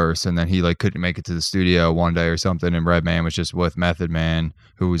his verse, and then he like couldn't make it to the studio one day or something, and Redman was just with Method Man,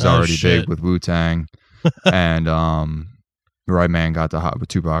 who was already big with Wu-Tang. And Redman got the hot, but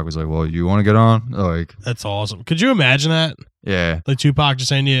Tupac was like, well, you want to get on? Like, That's awesome. Could you imagine that? yeah. Like Tupac just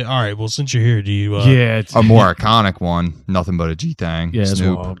saying, "Yeah, all right. Well, since you're here, do you?" It's, A more iconic one, Nothing But a G-Thang. yeah, it's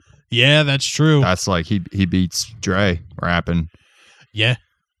Snoop. wild. Yeah, that's true. That's like he beats Dre rapping Yeah,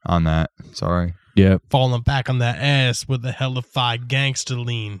 on that. Sorry. Yeah, falling back on that ass with a hellified gangster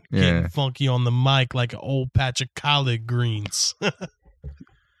lean, getting Yeah. funky on the mic like an old patch of collard greens.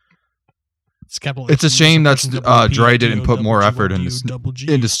 It's a shame that Dre didn't put more effort into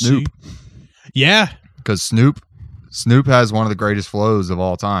Snoop, Yeah, because Snoop has one of the greatest flows of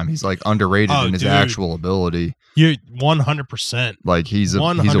all time. He's like underrated Oh, in his dude. actual ability. you're 100%. Like he's a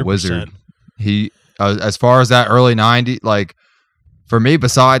 100%. wizard. He as far as that early 90s, like for me,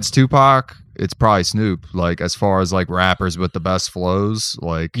 besides Tupac, it's probably Snoop. Like as far as like rappers with the best flows,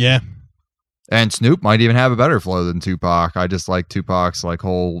 like Yeah, and Snoop might even have a better flow than Tupac. I just like Tupac's like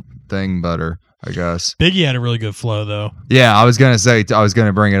whole thing better, I guess. Biggie had a really good flow though. Yeah, I was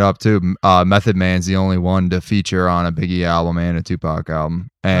gonna bring it up too. Method Man's the only one to feature on a Biggie album and a Tupac album,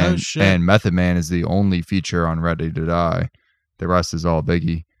 Oh, shit. and Method Man is the only feature on Ready to Die. The rest is all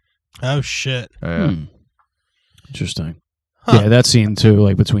Biggie. Oh shit. Yeah. Interesting. Huh. Yeah, that scene too,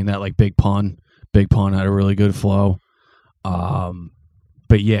 like between that, like Big Pun had a really good flow.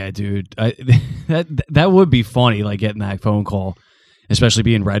 But yeah, dude, that would be funny, like getting that phone call, especially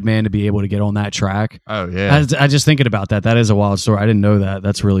being Redman to be able to get on that track. Oh yeah. I just thinking about that. That is a wild story. I didn't know that.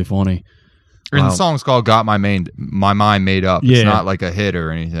 That's really funny. And Wow. the song's called "Got My Mind Made Up." It's Yeah. not like a hit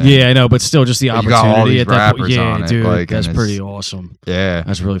or anything. Yeah, I know, but still, just the But you got all opportunity these at that point. rappers Yeah, on it, dude, like, that's and pretty it's- awesome. Yeah.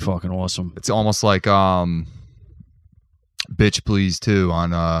 That's really fucking awesome. It's almost like "Bitch Please" too on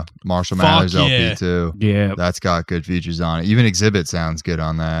Marshall Fuck Mathers yeah. LP too. Yeah, That's got good features on it. Even Exhibit sounds good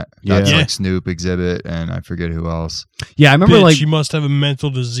on that. Yeah. That's Yeah. like Snoop, Exhibit, and I forget who else. yeah. I remember Bitch, like you must have a mental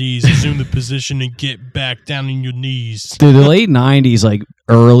disease. Assume the position and get back down on your knees. dude, the late '90s, like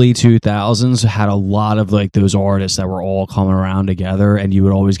early 2000s, had a lot of like those artists that were all coming around together, and you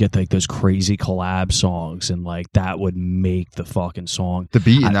would always get like those crazy collab songs, and like that would make the fucking song. The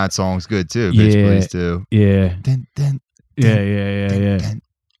beat in I- that song's good too. Bitch Yeah. Please too. Yeah, Dun, dun, yeah. dun.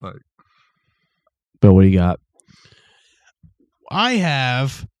 But what do you got? I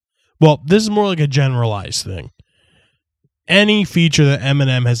have, well, this is more like a generalized thing. Any feature that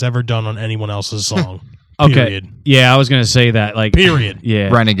Eminem has ever done on anyone else's song. Okay. Period. Yeah, I was gonna say that. Like, Period. yeah,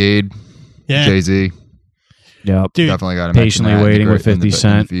 Renegade, Yeah. Jay-Z. yep. Dude, Definitely got to Patiently Waiting with 50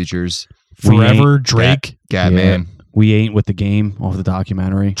 Cent. features. Forever, Drake, Gatman. We Ain't With the Game off the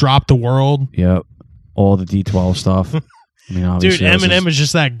documentary. Drop the World. Yep, all the D12 stuff. I mean, Dude, obviously, this Eminem is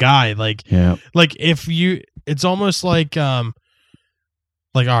just that guy. Like, yeah, if you, it's almost like, all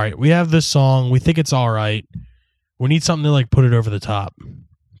right, we have this song. We think it's all right. We need something to, like, put it over the top.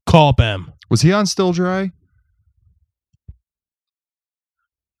 Call up M. Was he on Still Dry?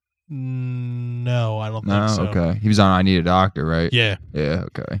 No, I don't No. think so. Okay. He was on I Need a Doctor, right? Yeah. Yeah.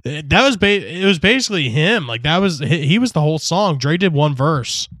 Okay. That was it was basically him. Like that was he was the whole song. Dre did one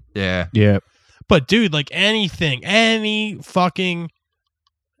verse. Yeah. yeah. But dude, like anything, any feature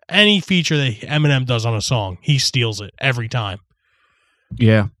that Eminem does on a song, he steals it every time.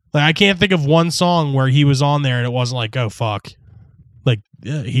 Yeah. Like I can't think of one song where he was on there and it wasn't like, oh fuck, like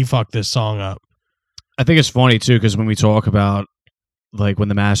he fucked this song up. I think it's funny too because when we talk about like when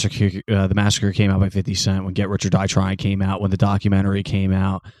the massacre came out by 50 Cent, when Get Rich or Die Trying came out, when the documentary came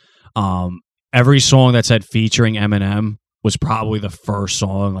out, every song that said featuring Eminem was probably the first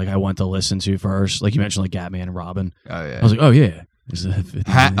song like I went to listen to first. Like you mentioned, like Gatman and Robin. Oh yeah. I was like, oh yeah, there's a 50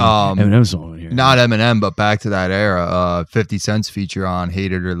 Eminem song in here. Not Eminem, but back to that era. 50 Cent's feature on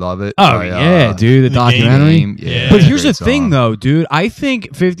 "Hate It or Love It." Oh by, yeah, dude, the The documentary. Game. Yeah. But here's the great thing, song. though, dude. I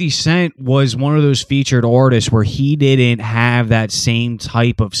think 50 Cent was one of those featured artists where he didn't have that same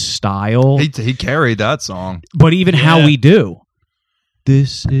type of style. He carried that song. But even How Yeah. We Do.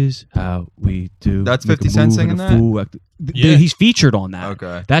 This is how we do. That's Make a 50 Cent move singing and a that? fool act- Yeah. He's featured on that.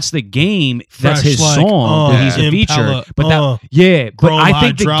 Okay. That's the game. That's Fresh his like, song. But he's a Impala, feature. But that, yeah. But Chrome I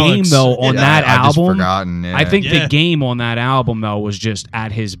think the game Hydraulics. though on Yeah, that I just album, forgotten. Yeah. I think Yeah. the game on that album though was just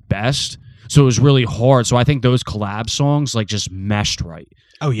at his best. So it was really hard. So I think those collab songs like just meshed right.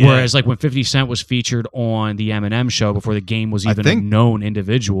 Oh yeah. Whereas like when 50 Cent was featured on the Eminem show before the game was I even think- a known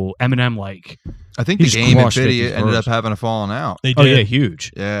individual, Eminem like I think he the just game and crushed 50 50's ended verse. up having a falling out. they oh did. yeah,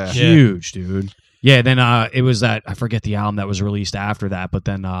 huge. Yeah. Yeah. Huge, dude. Yeah, then it was that I forget the album that was released after that, but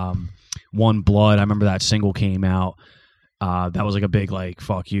then One Blood, I remember that single came out That was like a big like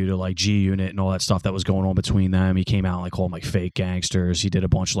fuck you to like G Unit and all that stuff that was going on between them. He came out and like called them like fake gangsters. He did a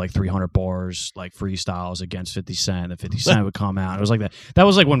bunch of like 300 bars like freestyles against 50 Cent. And 50 Cent would come out. It was like that. That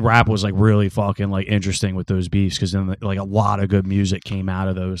was like when rap was like really fucking like interesting with those beefs because then like a lot of good music came out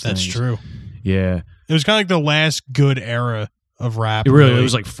of those That's things. true. Yeah. It was kind of like the last good era of rap. It really it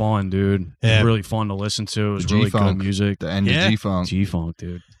was like fun, dude. It Yeah. was really fun to listen to. It was The really good G-Funk. music. The end Yeah. of G-Funk. G-Funk,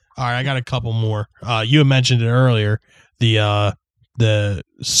 dude. All right, I got a couple more. You had mentioned it earlier. The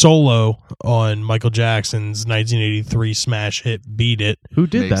solo on Michael Jackson's 1983 smash hit "Beat It." Who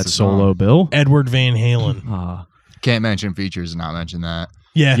did Makes that the solo, song. Bill? Edward Van Halen. Can't mention features and not mention that.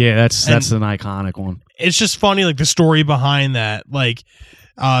 Yeah, Yeah, that's an iconic one. it's just funny, like the story behind that. Like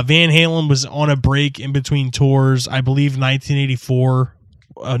Van Halen was on a break in between tours. I believe 1984.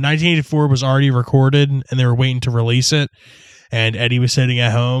 1984 was already recorded, and they were waiting to release it. And Eddie was sitting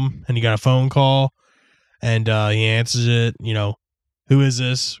at home, and he got a phone call, and he answers it. You know, who is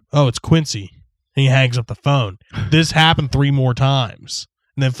this? Oh, it's Quincy. And he hangs up the phone. This happened 3 more times.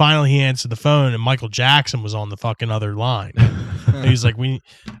 And then finally he answered the phone, and Michael Jackson was on the fucking other line. And he's like,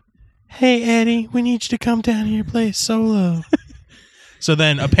 "Hey, Eddie, we need you to come down here and play a solo." So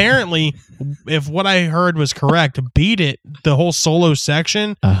then apparently, if what I heard was correct, "Beat It," the whole solo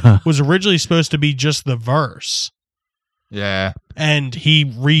section was originally supposed to be just the verse. Yeah. And he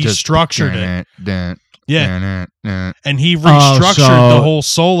restructured it. Yeah. Yeah. And he restructured so- the whole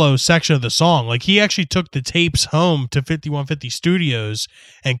solo section of the song. Like he actually took the tapes home to 5150 Studios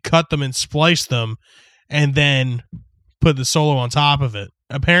and cut them and spliced them and then put the solo on top of it.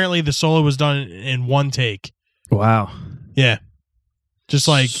 Apparently the solo was done in 1 take. Wow. Yeah. Just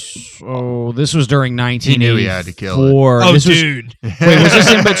like, So this was during 1984. He knew he had to kill it. oh, This was- dude. wait, was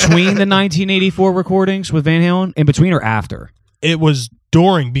this in between the 1984 recordings with Van Halen? In between or after? It was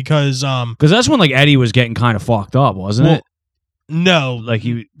during because, Because that's when like Eddie was getting kind of fucked up, wasn't well, it? no. Like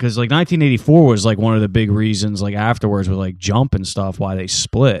because like 1984 was like one of the big reasons like afterwards with like Jump and stuff why they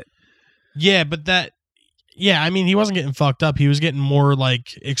split. Yeah, but I mean, he wasn't getting fucked up. He was getting more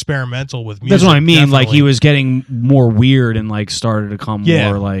like experimental with music. That's what I mean. Like definitely. he was getting more weird and like started to come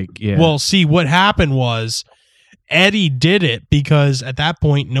more like Well, see, what happened was Eddie did it because at that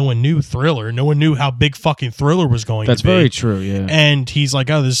point, no one knew Thriller. No one knew how big fucking Thriller was going that's to be. very true. Yeah. And he's like,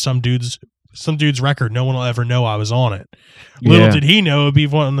 "Oh, this is some dude's record. No one will ever know I was on it." Little Yeah. did he know it'd be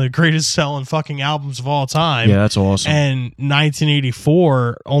one of the greatest selling fucking albums of all time. Yeah, that's awesome. And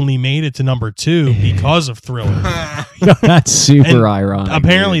 1984 only made it to number 2 because of Thriller. That's super And ironic.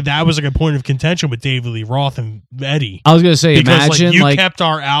 Apparently, dude. that was like a point of contention with David Lee Roth and Eddie. I was gonna say, Because imagine you like kept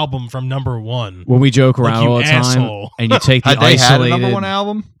our album from number 1. when we joke around you all the time, asshole. and you take the Had they had a isolated. number 1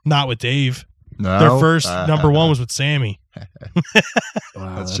 album? Not with Dave. No. Their first number 1 was with Sammy.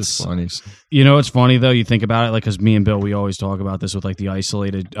 Wow, That's just funny. You know, it's funny though. You think about it, like, because me and Bill, we always talk about this with like the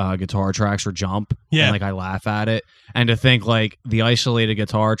isolated guitar tracks for Jump. Yeah. And, like I laugh at it, and to think like the isolated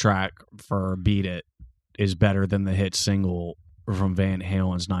guitar track for Beat It is better than the hit single from Van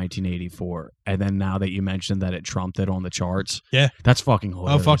Halen's 1984. And then now that you mentioned that it trumped it on the charts, Yeah. that's fucking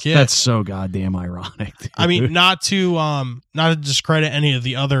hilarious. fuck yeah. That's so goddamn ironic. Dude. I mean, not to discredit any of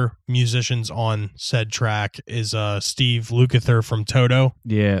the other musicians on said track is Steve Lukather from Toto.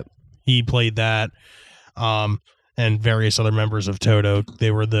 yeah. He played that. And various other members of Toto.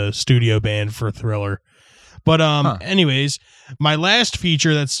 They were the studio band for Thriller. But anyways, my last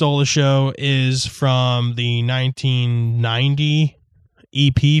feature that stole the show is from the 1990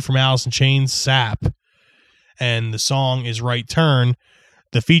 EP from Alice in Chains, Sap. And the song is Right Turn.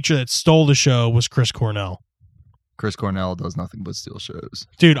 The feature that stole the show was Chris Cornell. Chris Cornell does nothing but steal shows.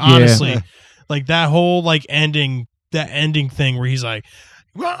 Dude, honestly, like that whole like ending thing where he's like,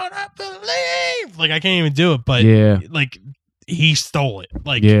 "Wanna believe," like I can't even do it, but like he stole it.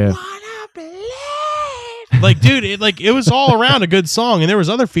 Like, Yeah. "Wanna believe," like, dude, it was all around a good song, and there was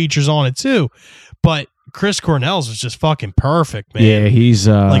other features on it too, but Chris Cornell's was just fucking perfect, man. Yeah, he's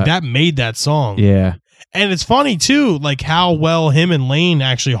like that made that song. Yeah. And it's funny too, like how well him and Lane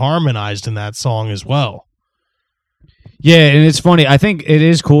actually harmonized in that song as well. Yeah, and it's funny. I think it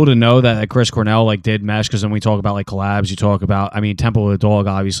is cool to know that Chris Cornell like did mesh, because when we talk about like collabs, you talk about, I mean, Temple of the Dog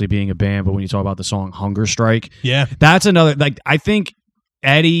obviously being a band, but when you talk about the song Hunger Strike, Yeah. that's another, like, I think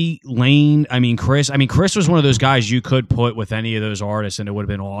Eddie, Lane, Chris was one of those guys you could put with any of those artists and it would have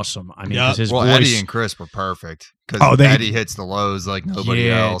been awesome. I mean, Yeah. 'cause his Well, voice, Eddie and Chris were perfect because they- Eddie hits the lows like nobody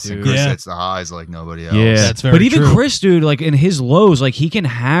Yeah, else, and dude. Chris Yeah. hits the highs like nobody else. Yeah, That's very but even true. Chris, dude, like in his lows, like he can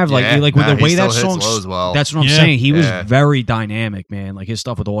have like Yeah, like with nah, the way he that still song. hits lows well. That's what I'm Yeah. saying. He was Yeah. very dynamic, man. Like his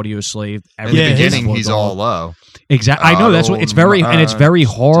stuff with Audio Slave. In everything the Yeah, was beginning, well he's done. all low. Exactly. I know that's what it's very, and it's very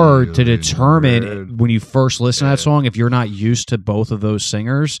hard to Stealing determine bread. when you first listen to Yeah. that song if you're not used to both of those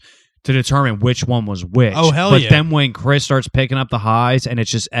singers to determine which one was which. Oh, hell but yeah. then when Chris starts picking up the highs and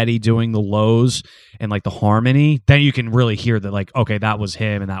it's just Eddie doing the lows and like the harmony, then you can really hear that like, okay, that was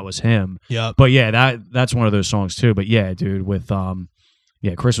him and that was him. Yep. But yeah, that's one of those songs too. But yeah, dude, with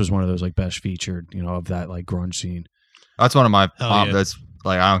Chris was one of those like best featured, of that like grunge scene. That's one of my. Hell yeah. That's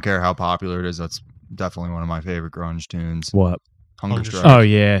like I don't care how popular it is. That's definitely one of my favorite grunge tunes. What? Hungerstruck. Oh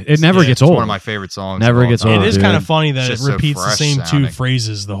yeah, it never Yeah, gets It's old. one of my favorite songs. Never of all gets time. old. It is dude. kind of funny that it It's just so repeats the fresh same two sounding.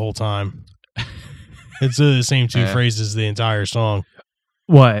 phrases the whole time. It's the same two Yeah. phrases the entire song.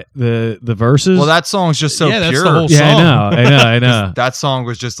 What the verses? Well, that song's just so Yeah, that's pure. the whole yeah, song. I know. That song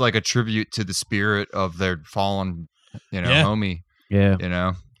was just like a tribute to the spirit of their fallen, Yeah. homie. Yeah,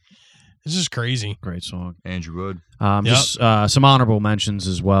 It's just crazy. great song. Andrew Wood. Yep. Just some honorable mentions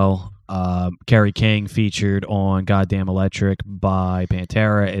as well. Kerry King featured on "Goddamn Electric" by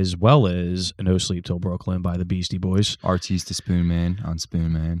Pantera, as well as "No Sleep Till Brooklyn" by the Beastie Boys. Artista Spoon Man on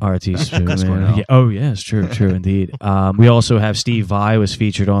Spoon Man. RT Spoon, Chris man. Cornell. Yeah. Oh, yes, true, indeed. We also have Steve Vai was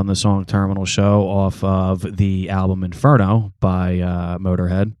featured on the song "Terminal Show" off of the album "Inferno" by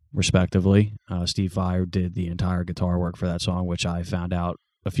Motorhead, respectively. Steve Vai did the entire guitar work for that song, which I found out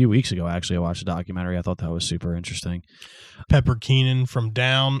a few weeks ago. Actually, I watched a documentary. I thought that was super interesting. Pepper Keenan from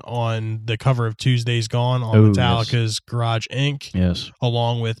Down on the cover of Tuesday's Gone on Oh, Metallica's Garage Inc., Yes.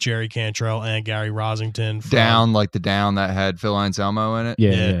 along with Jerry Cantrell and Gary Rosington. From Down, like the Down that had Phil Anselmo in it.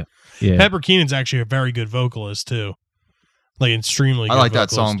 Yeah. Pepper Keenan's actually a very good vocalist, too. Like, extremely good I like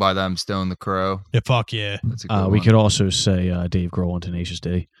that vocalist. song by them, Stone the Crow. Yeah, fuck yeah. That's a good We one. could also say Dave Grohl and Tenacious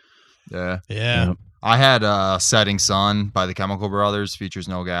D. Yeah. Yeah. Yep. I had Setting Sun by the Chemical Brothers, features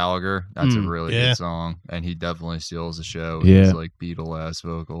Noel Gallagher. That's a really Yeah. good song. And he definitely steals the show with Yeah. his like Beatle-ass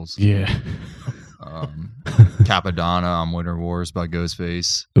vocals. Yeah. Capadonna on Winter Wars by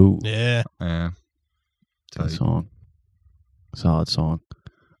Ghostface. Ooh. Yeah. Yeah. Good Tight. song. Solid song.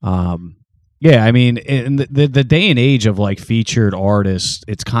 Yeah, I mean, in the day and age of like featured artists,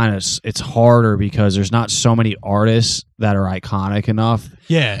 it's harder because there's not so many artists that are iconic enough.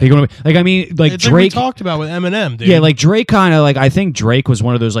 Yeah. They're gonna be, like, I mean, like It's like we Drake. talked about with Eminem, dude. Yeah, like Drake kind of like, I think Drake was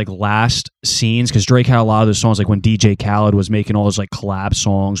one of those like last scenes because Drake had a lot of those songs like when DJ Khaled was making all those like collab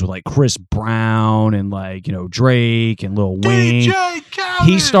songs with like Chris Brown and like, Drake and Lil Wayne. Khaled,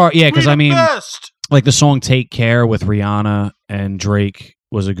 He start- yeah, 'cause we I the mean- best. Like the song Take Care with Rihanna and Drake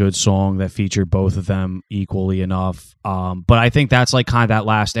was a good song that featured both of them equally enough. But I think that's like kind of that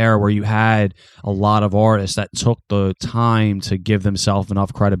last era where you had a lot of artists that took the time to give themselves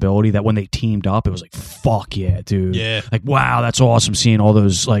enough credibility that when they teamed up, it was like, fuck yeah, dude. Yeah. Like, wow, that's awesome seeing all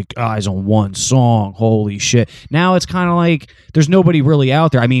those like guys on one song. Holy shit. Now it's kind of like there's nobody really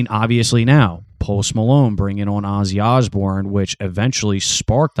out there. I mean, obviously now Post Malone bringing on Ozzy Osbourne, which eventually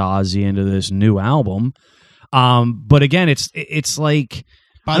sparked Ozzy into this new album. But again, it's like,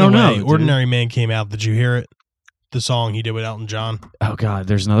 By I the don't way, know, dude. Ordinary Man came out. Did you hear it? The song he did with Elton John. oh god,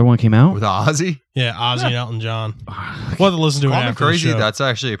 there's another one came out. With Ozzy? Yeah, Ozzy and Elton John. We'll have to listen to it Call Me after Crazy, the show. that's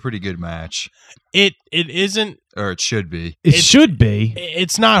actually a pretty good match. It isn't. Or it should be. It should be.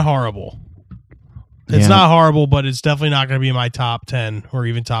 It's not horrible. It's Yeah. not horrible, but it's definitely not going to be in my top 10 or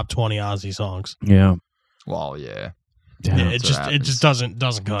even top 20 Ozzy songs. Yeah. Well, yeah. Yeah. Yeah, that's what it just happens.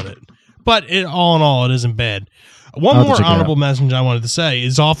 doesn't cut it. But all in all, it isn't bad. One I'll have to more check it out. honorable message I wanted to say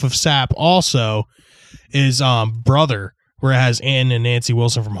is off of SAP. Also, is Brother, where it has Ann and Nancy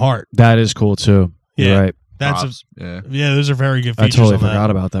Wilson from Heart. That is cool too. Yeah. You're right. That's Props. Yeah. yeah, those are very good I features. totally on that.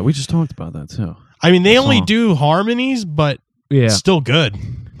 forgot about that. We just talked about that too. I mean, they only Song. do harmonies, but Yeah. still good.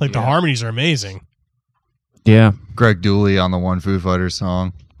 Like the Yeah. harmonies are amazing. Yeah. Greg Dooley on the one Foo Fighters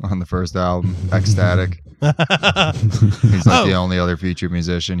song on the first album, Ecstatic. He's like the only other featured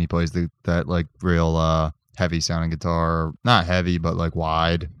musician. He plays that like real heavy sounding guitar. Not heavy, but like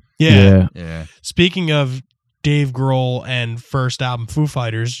wide. Yeah. Yeah. Speaking of Dave Grohl and first album Foo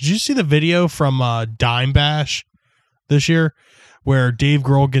Fighters, did you see the video from Dime Bash this year where Dave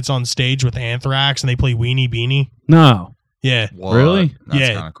Grohl gets on stage with Anthrax and they play Weenie Beanie? No. Yeah. What? Really? That's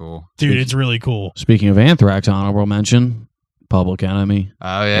Yeah. kind of cool. Dude, it's really cool. Speaking of Anthrax, honorable mention, Public Enemy. Oh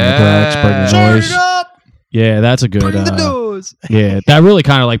Anthrax, Bring the yeah. Noise. Yeah, that's a good. Bring the noise. Yeah, that really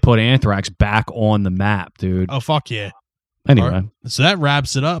kind of like put Anthrax back on the map, dude. Oh, fuck yeah. Anyway, So that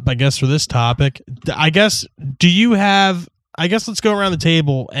wraps it up, I guess, for this topic. I guess, do you have, I guess let's go around the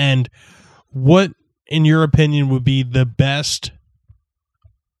table and what in your opinion, would be the best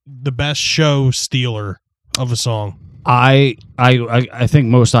show stealer of a song? I think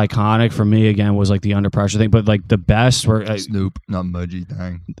most iconic for me again was like the Under Pressure thing, but like the best were Snoop, not Mudgy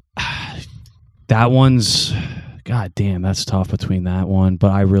thing. that one's. God damn, that's tough between that one.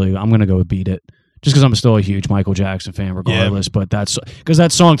 But I'm gonna go with Beat It, just because I'm still a huge Michael Jackson fan, regardless. Yeah. But that's because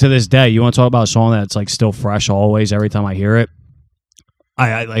that song to this day, you want to talk about a song that's like still fresh always every time I hear it.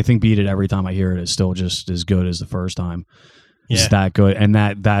 I think Beat It every time I hear it is still just as good as the first time. Yeah. It's that good, and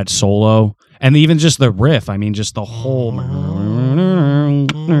that solo, and even just the riff. I mean, just the whole.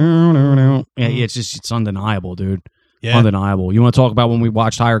 Yeah, it's undeniable, dude. Yeah. Undeniable. You want to talk about when we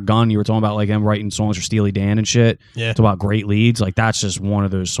watched Hired Gun? You were talking about like him writing songs for Steely Dan and shit. Yeah. It's about great leads. Like that's just one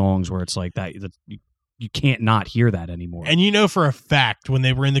of those songs where it's like that you can't not hear that anymore. And you know for a fact when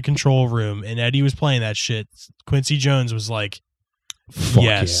they were in the control room and Eddie was playing that shit, Quincy Jones was like, Fuck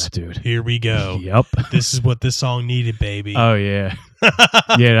yes, yeah, dude. Here we go. Yep. This is what this song needed, baby. Oh yeah.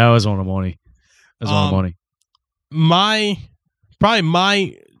 Yeah, that was on the money. That was on the money.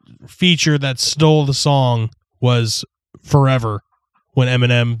 My feature that stole the song was Forever when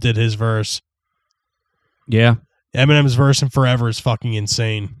Eminem did his verse. Yeah. Eminem's verse in Forever is fucking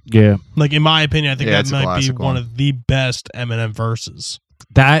insane. Yeah. Like in my opinion, I think that might be one of the best Eminem verses.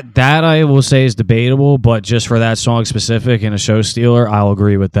 That I will say is debatable, but just for that song specific and a show stealer, I'll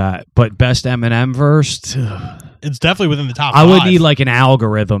agree with that. But best Eminem verse, it's definitely within the top 5. I would need like an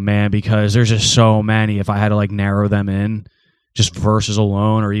algorithm, man, because there's just so many. If I had to like narrow them in, just verses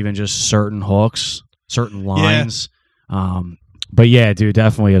alone, or even just certain hooks, certain lines. Yeah. But yeah, dude,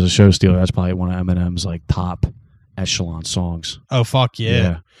 definitely as a show stealer, that's probably one of Eminem's like top echelon songs. Oh fuck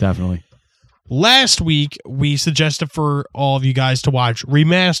yeah, definitely. Last week, we suggested for all of you guys to watch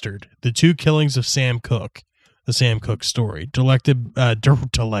Remastered, The Two Killings of Sam Cooke, the Sam Cooke story, directed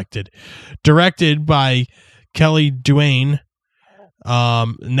by Kelly Duane,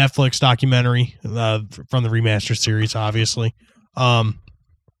 Netflix documentary from the Remastered series, obviously.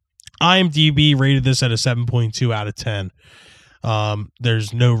 IMDb rated this at a 7.2 out of 10.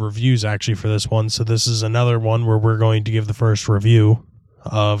 There's no reviews actually for this one, so this is another one where we're going to give the first review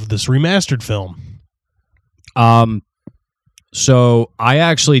of this remastered film. So I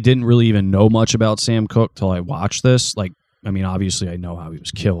actually didn't really even know much about Sam Cooke till I watched this. Like, I mean, obviously I know how he was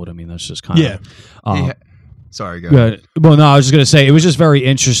killed. I mean, that's just kind of Sorry, go ahead. Well, no, I was just going to say, it was just very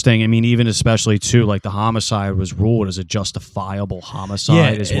interesting. I mean, even especially, too, like the homicide was ruled as a justifiable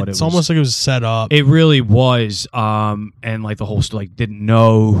homicide is what it was. It's almost like it was set up. It really was. And like the whole story, like, didn't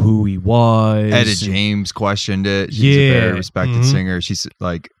know who he was. Etta James questioned it. She's a very respected singer. She's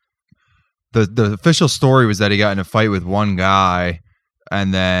like, the official story was that he got in a fight with one guy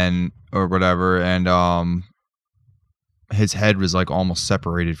and then, or whatever, and his head was like almost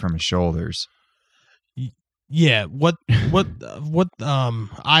separated from his shoulders. Yeah, what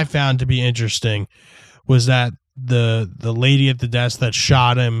I found to be interesting was that the lady at the desk that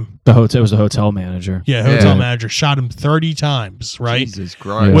shot him, it was the hotel manager. Yeah, hotel manager shot him 30 times, right? Jesus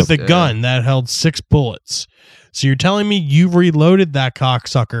Christ. With a gun that held 6 bullets. So you're telling me you reloaded that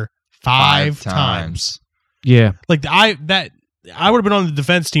cocksucker 5 times? Yeah. Like I would have been on the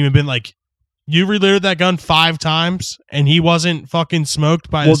defense team and been like, you reloaded that gun 5 times, and he wasn't fucking smoked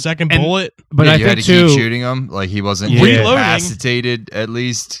by the second bullet. But I think had to keep shooting him. Like he wasn't incapacitated, at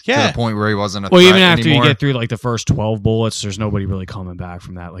least to the point where he wasn't a threat even after anymore. you get through like the first 12 bullets, there's nobody really coming back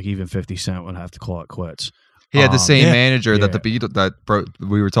from that. Like even 50 Cent would have to call it quits. He had the same manager that the Beatles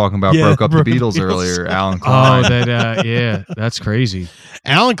we were talking about broke up the Beatles earlier, Alan Klein. Oh, that's crazy.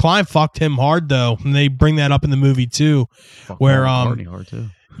 Alan Klein fucked him hard though, and they bring that up in the movie too, where hard too.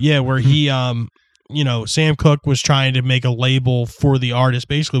 Yeah, where he, Sam Cooke was trying to make a label for the artist,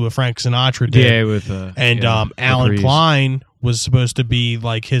 basically what Frank Sinatra did. Yeah, with Alan Klein was supposed to be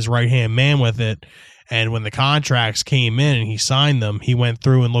like his right hand man with it. And when the contracts came in and he signed them, he went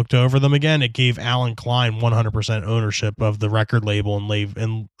through and looked over them again. It gave Alan Klein 100% ownership of the record label,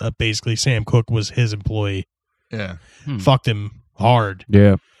 and basically Sam Cooke was his employee. Yeah, fucked him hard.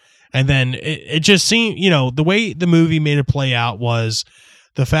 Yeah, and then it just seemed, the way the movie made it play out was.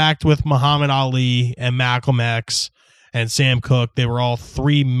 The fact with Muhammad Ali and Malcolm X and Sam Cooke, they were all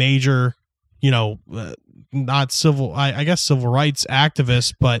 3 major, not civil, I guess civil rights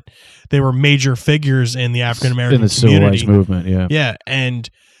activists, but they were major figures in the African American community. Civil rights movement, yeah. Yeah, and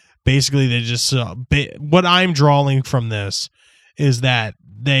basically they just, what I'm drawing from this is that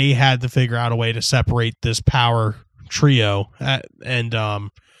they had to figure out a way to separate this power trio, and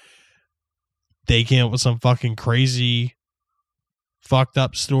they came up with some fucking crazy fucked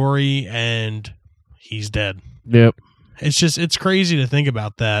up story, and he's dead. Yep. It's crazy to think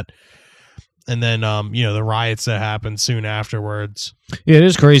about that. And then, the riots that happened soon afterwards. Yeah, it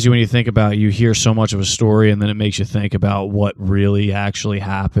is crazy when you think about it. You hear so much of a story and then it makes you think about what really actually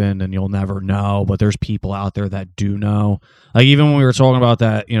happened, and you'll never know. But there's people out there that do know. Like even when we were talking about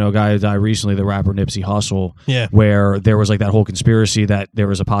that, guy who died recently, the rapper Nipsey Hussle, Yeah. where there was like that whole conspiracy that there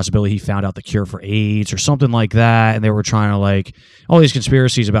was a possibility he found out the cure for AIDS or something like that, and they were trying to like all these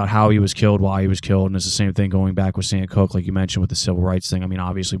conspiracies about how he was killed, why he was killed, and it's the same thing going back with Sam Cooke, like you mentioned with the civil rights thing. I mean,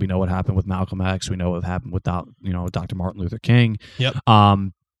 obviously we know what happened with Malcolm X, we know what happened with Dr. Martin Luther King. Yep.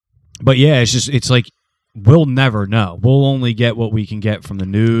 But yeah, it's like we'll never know. We'll only get what we can get from the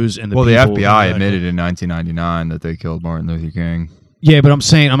news and the the people. FBI admitted in 1999 that they killed Martin Luther King. Yeah, but I'm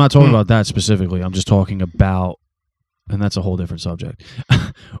saying I'm not talking about that specifically. I'm just talking about, and that's a whole different subject.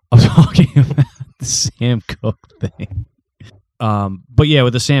 I'm talking about the Sam Cooke thing. But yeah,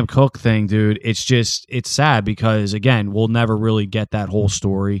 with the Sam Cooke thing, dude, it's sad because again, we'll never really get that whole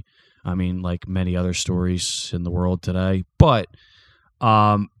story. I mean, like many other stories in the world today, but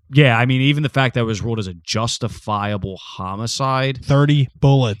yeah, I mean, even the fact that it was ruled as a justifiable homicide. 30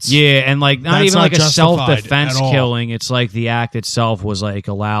 bullets. Yeah, and like not That's even not like a justified self-defense at all. killing. It's like the act itself was like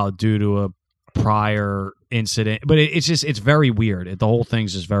allowed due to a prior incident. But it's very weird. The whole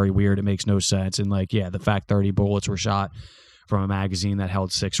thing's just very weird. It makes no sense. And like, yeah, the fact 30 bullets were shot from a magazine that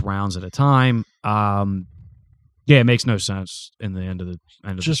held 6 rounds at a time. Yeah, it makes no sense in the end of the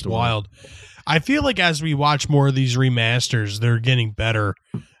Just story. wild. I feel like as we watch more of these remasters, they're getting better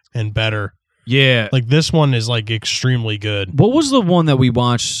and better. Yeah. Like this one is like extremely good. What was the one that we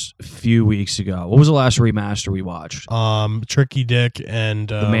watched a few weeks ago? What was the last remaster we watched? Tricky Dick and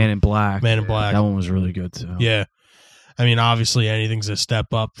The Man in Black. Man in Black. That one was really good too. Yeah. I mean, obviously anything's a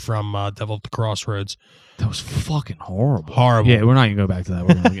step up from Devil at the Crossroads. That was fucking horrible. Horrible. Yeah, we're not even going to go back to that.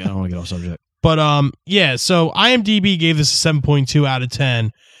 I don't want to get off subject. But yeah, so IMDb gave this a 7.2 out of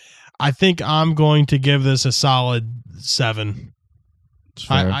 10. I think I'm going to give this a solid 7. That's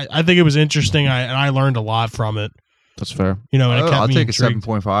fair. I think it was interesting, and I learned a lot from it. That's fair. And it kept I'll me take intrigued. a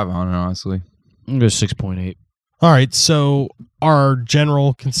 7.5 on it, honestly. I'm going to go 6.8. All right, so our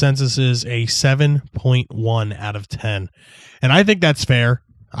general consensus is a 7.1 out of 10. And I think that's fair.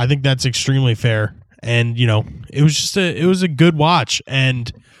 I think that's extremely fair. And, it was a good watch.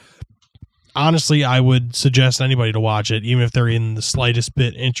 And honestly, I would suggest anybody to watch it, even if they're in the slightest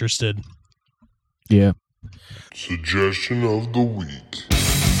bit interested. Yeah. Suggestion of the week.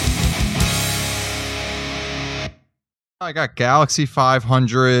 I got Galaxy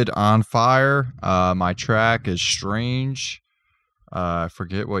 500 on fire. My track is Strange. I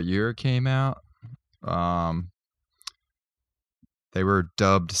forget what year it came out. They were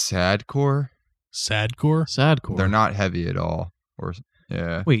dubbed sadcore. Sadcore? Sadcore. They're not heavy at all. Or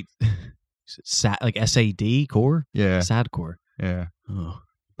yeah, Wait. Like SAD core? yeah, Sadcore. yeah. Oh.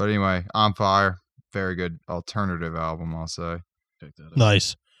 But anyway, On Fire, very good alternative album, I'll say. Check that out.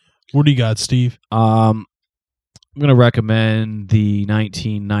 Nice. What do you got, Steve? I'm going to recommend the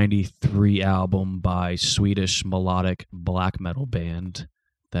 1993 album by Swedish melodic black metal band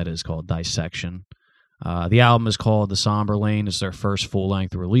that is called Dissection. The album is called The Somber Lane. It's their first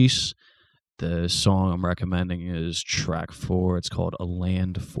full-length release. The song I'm recommending is track 4. It's called A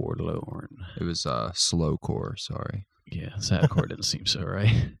Land Forlorn. It was slowcore, sorry. Yeah, sadcore didn't seem so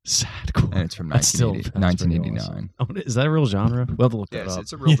right. Sadcore. And it's from That's still- that's pretty 1989. awesome. Is that a real genre? We'll have to look that Yes, up.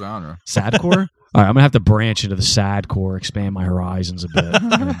 it's a real genre. Sadcore? All right, I'm going to have to branch into the sadcore, expand my horizons a bit,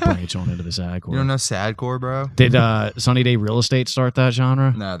 and branch on into the sadcore. You don't know sadcore, bro? Did Sunny Day Real Estate start that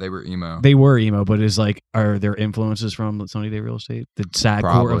genre? No, they were emo. They were emo, but is like, are there influences from Sunny Day Real Estate? Did sadcore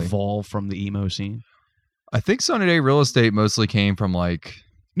Probably. evolve from the emo scene? I think Sunny Day Real Estate mostly came from like.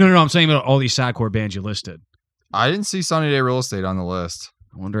 No, I'm saying about all these sadcore bands you listed. I didn't see Sunny Day Real Estate on the list.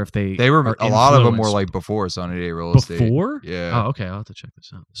 I wonder if they They were are a lot of them were influenced. like before Sunny Day Real Estate. Before? Yeah. Oh, okay. I'll have to check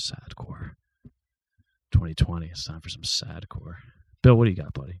this out. Sadcore. 2020. It's time for some sadcore. Bill, what do you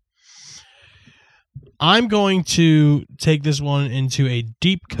got, buddy? I'm going to take this one into a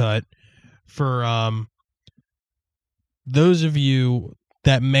deep cut for those of you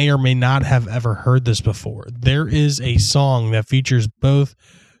that may or may not have ever heard this before. There is a song that features both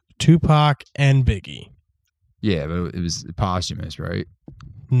Tupac and Biggie. Yeah, but it was posthumous, right?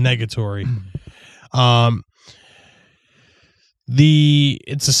 Negatory.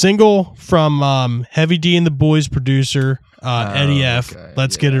 It's a single from Heavy D and the Boys producer Eddie F. okay,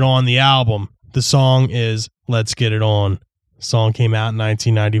 Let's Get It On, the album. The song is Let's Get It On. The song came out in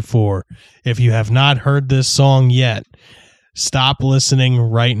 1994. If you have not heard this song yet, stop listening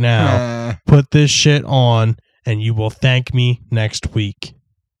right now. Put this shit on and you will thank me next week.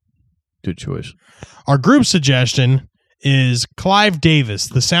 Good choice. Our group suggestion is Clive Davis,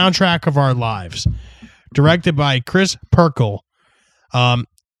 The Soundtrack of Our Lives, directed by Chris Perkle.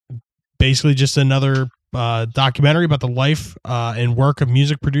 Basically just another documentary about the life and work of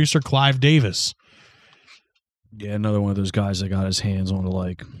music producer Clive Davis. Yeah, another one of those guys that got his hands on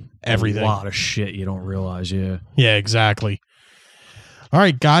like Everything. a lot of shit you don't realize. Yeah. Yeah, exactly. All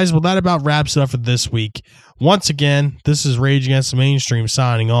right, guys. Well, that about wraps it up for this week. Once again, this is Rage Against the Mainstream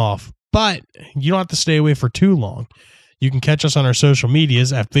signing off. But you don't have to stay away for too long. You can catch us on our social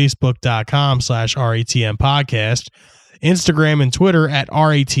medias at facebook.com/RATM podcast, Instagram and Twitter at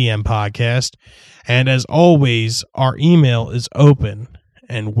RATM podcast. And as always, our email is open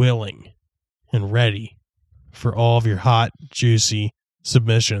and willing and ready for all of your hot, juicy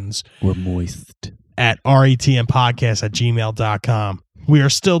submissions We're moist. at ratmpodcast@gmail.com. We are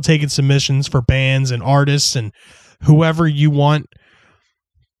still taking submissions for bands and artists and whoever you want.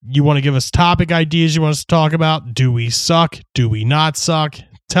 You want to give us topic ideas you want us to talk about? Do we suck? Do we not suck?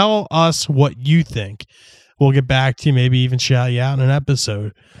 Tell us what you think. We'll get back to you, maybe even shout you out in an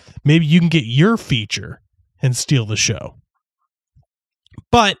episode. Maybe you can get your feature and steal the show.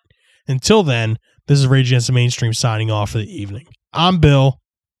 But until then, this is Rage Against the Mainstream signing off for the evening. I'm Bill.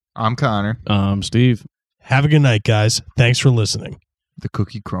 I'm Connor. Steve. Have a good night, guys. Thanks for listening. The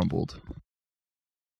cookie crumbled.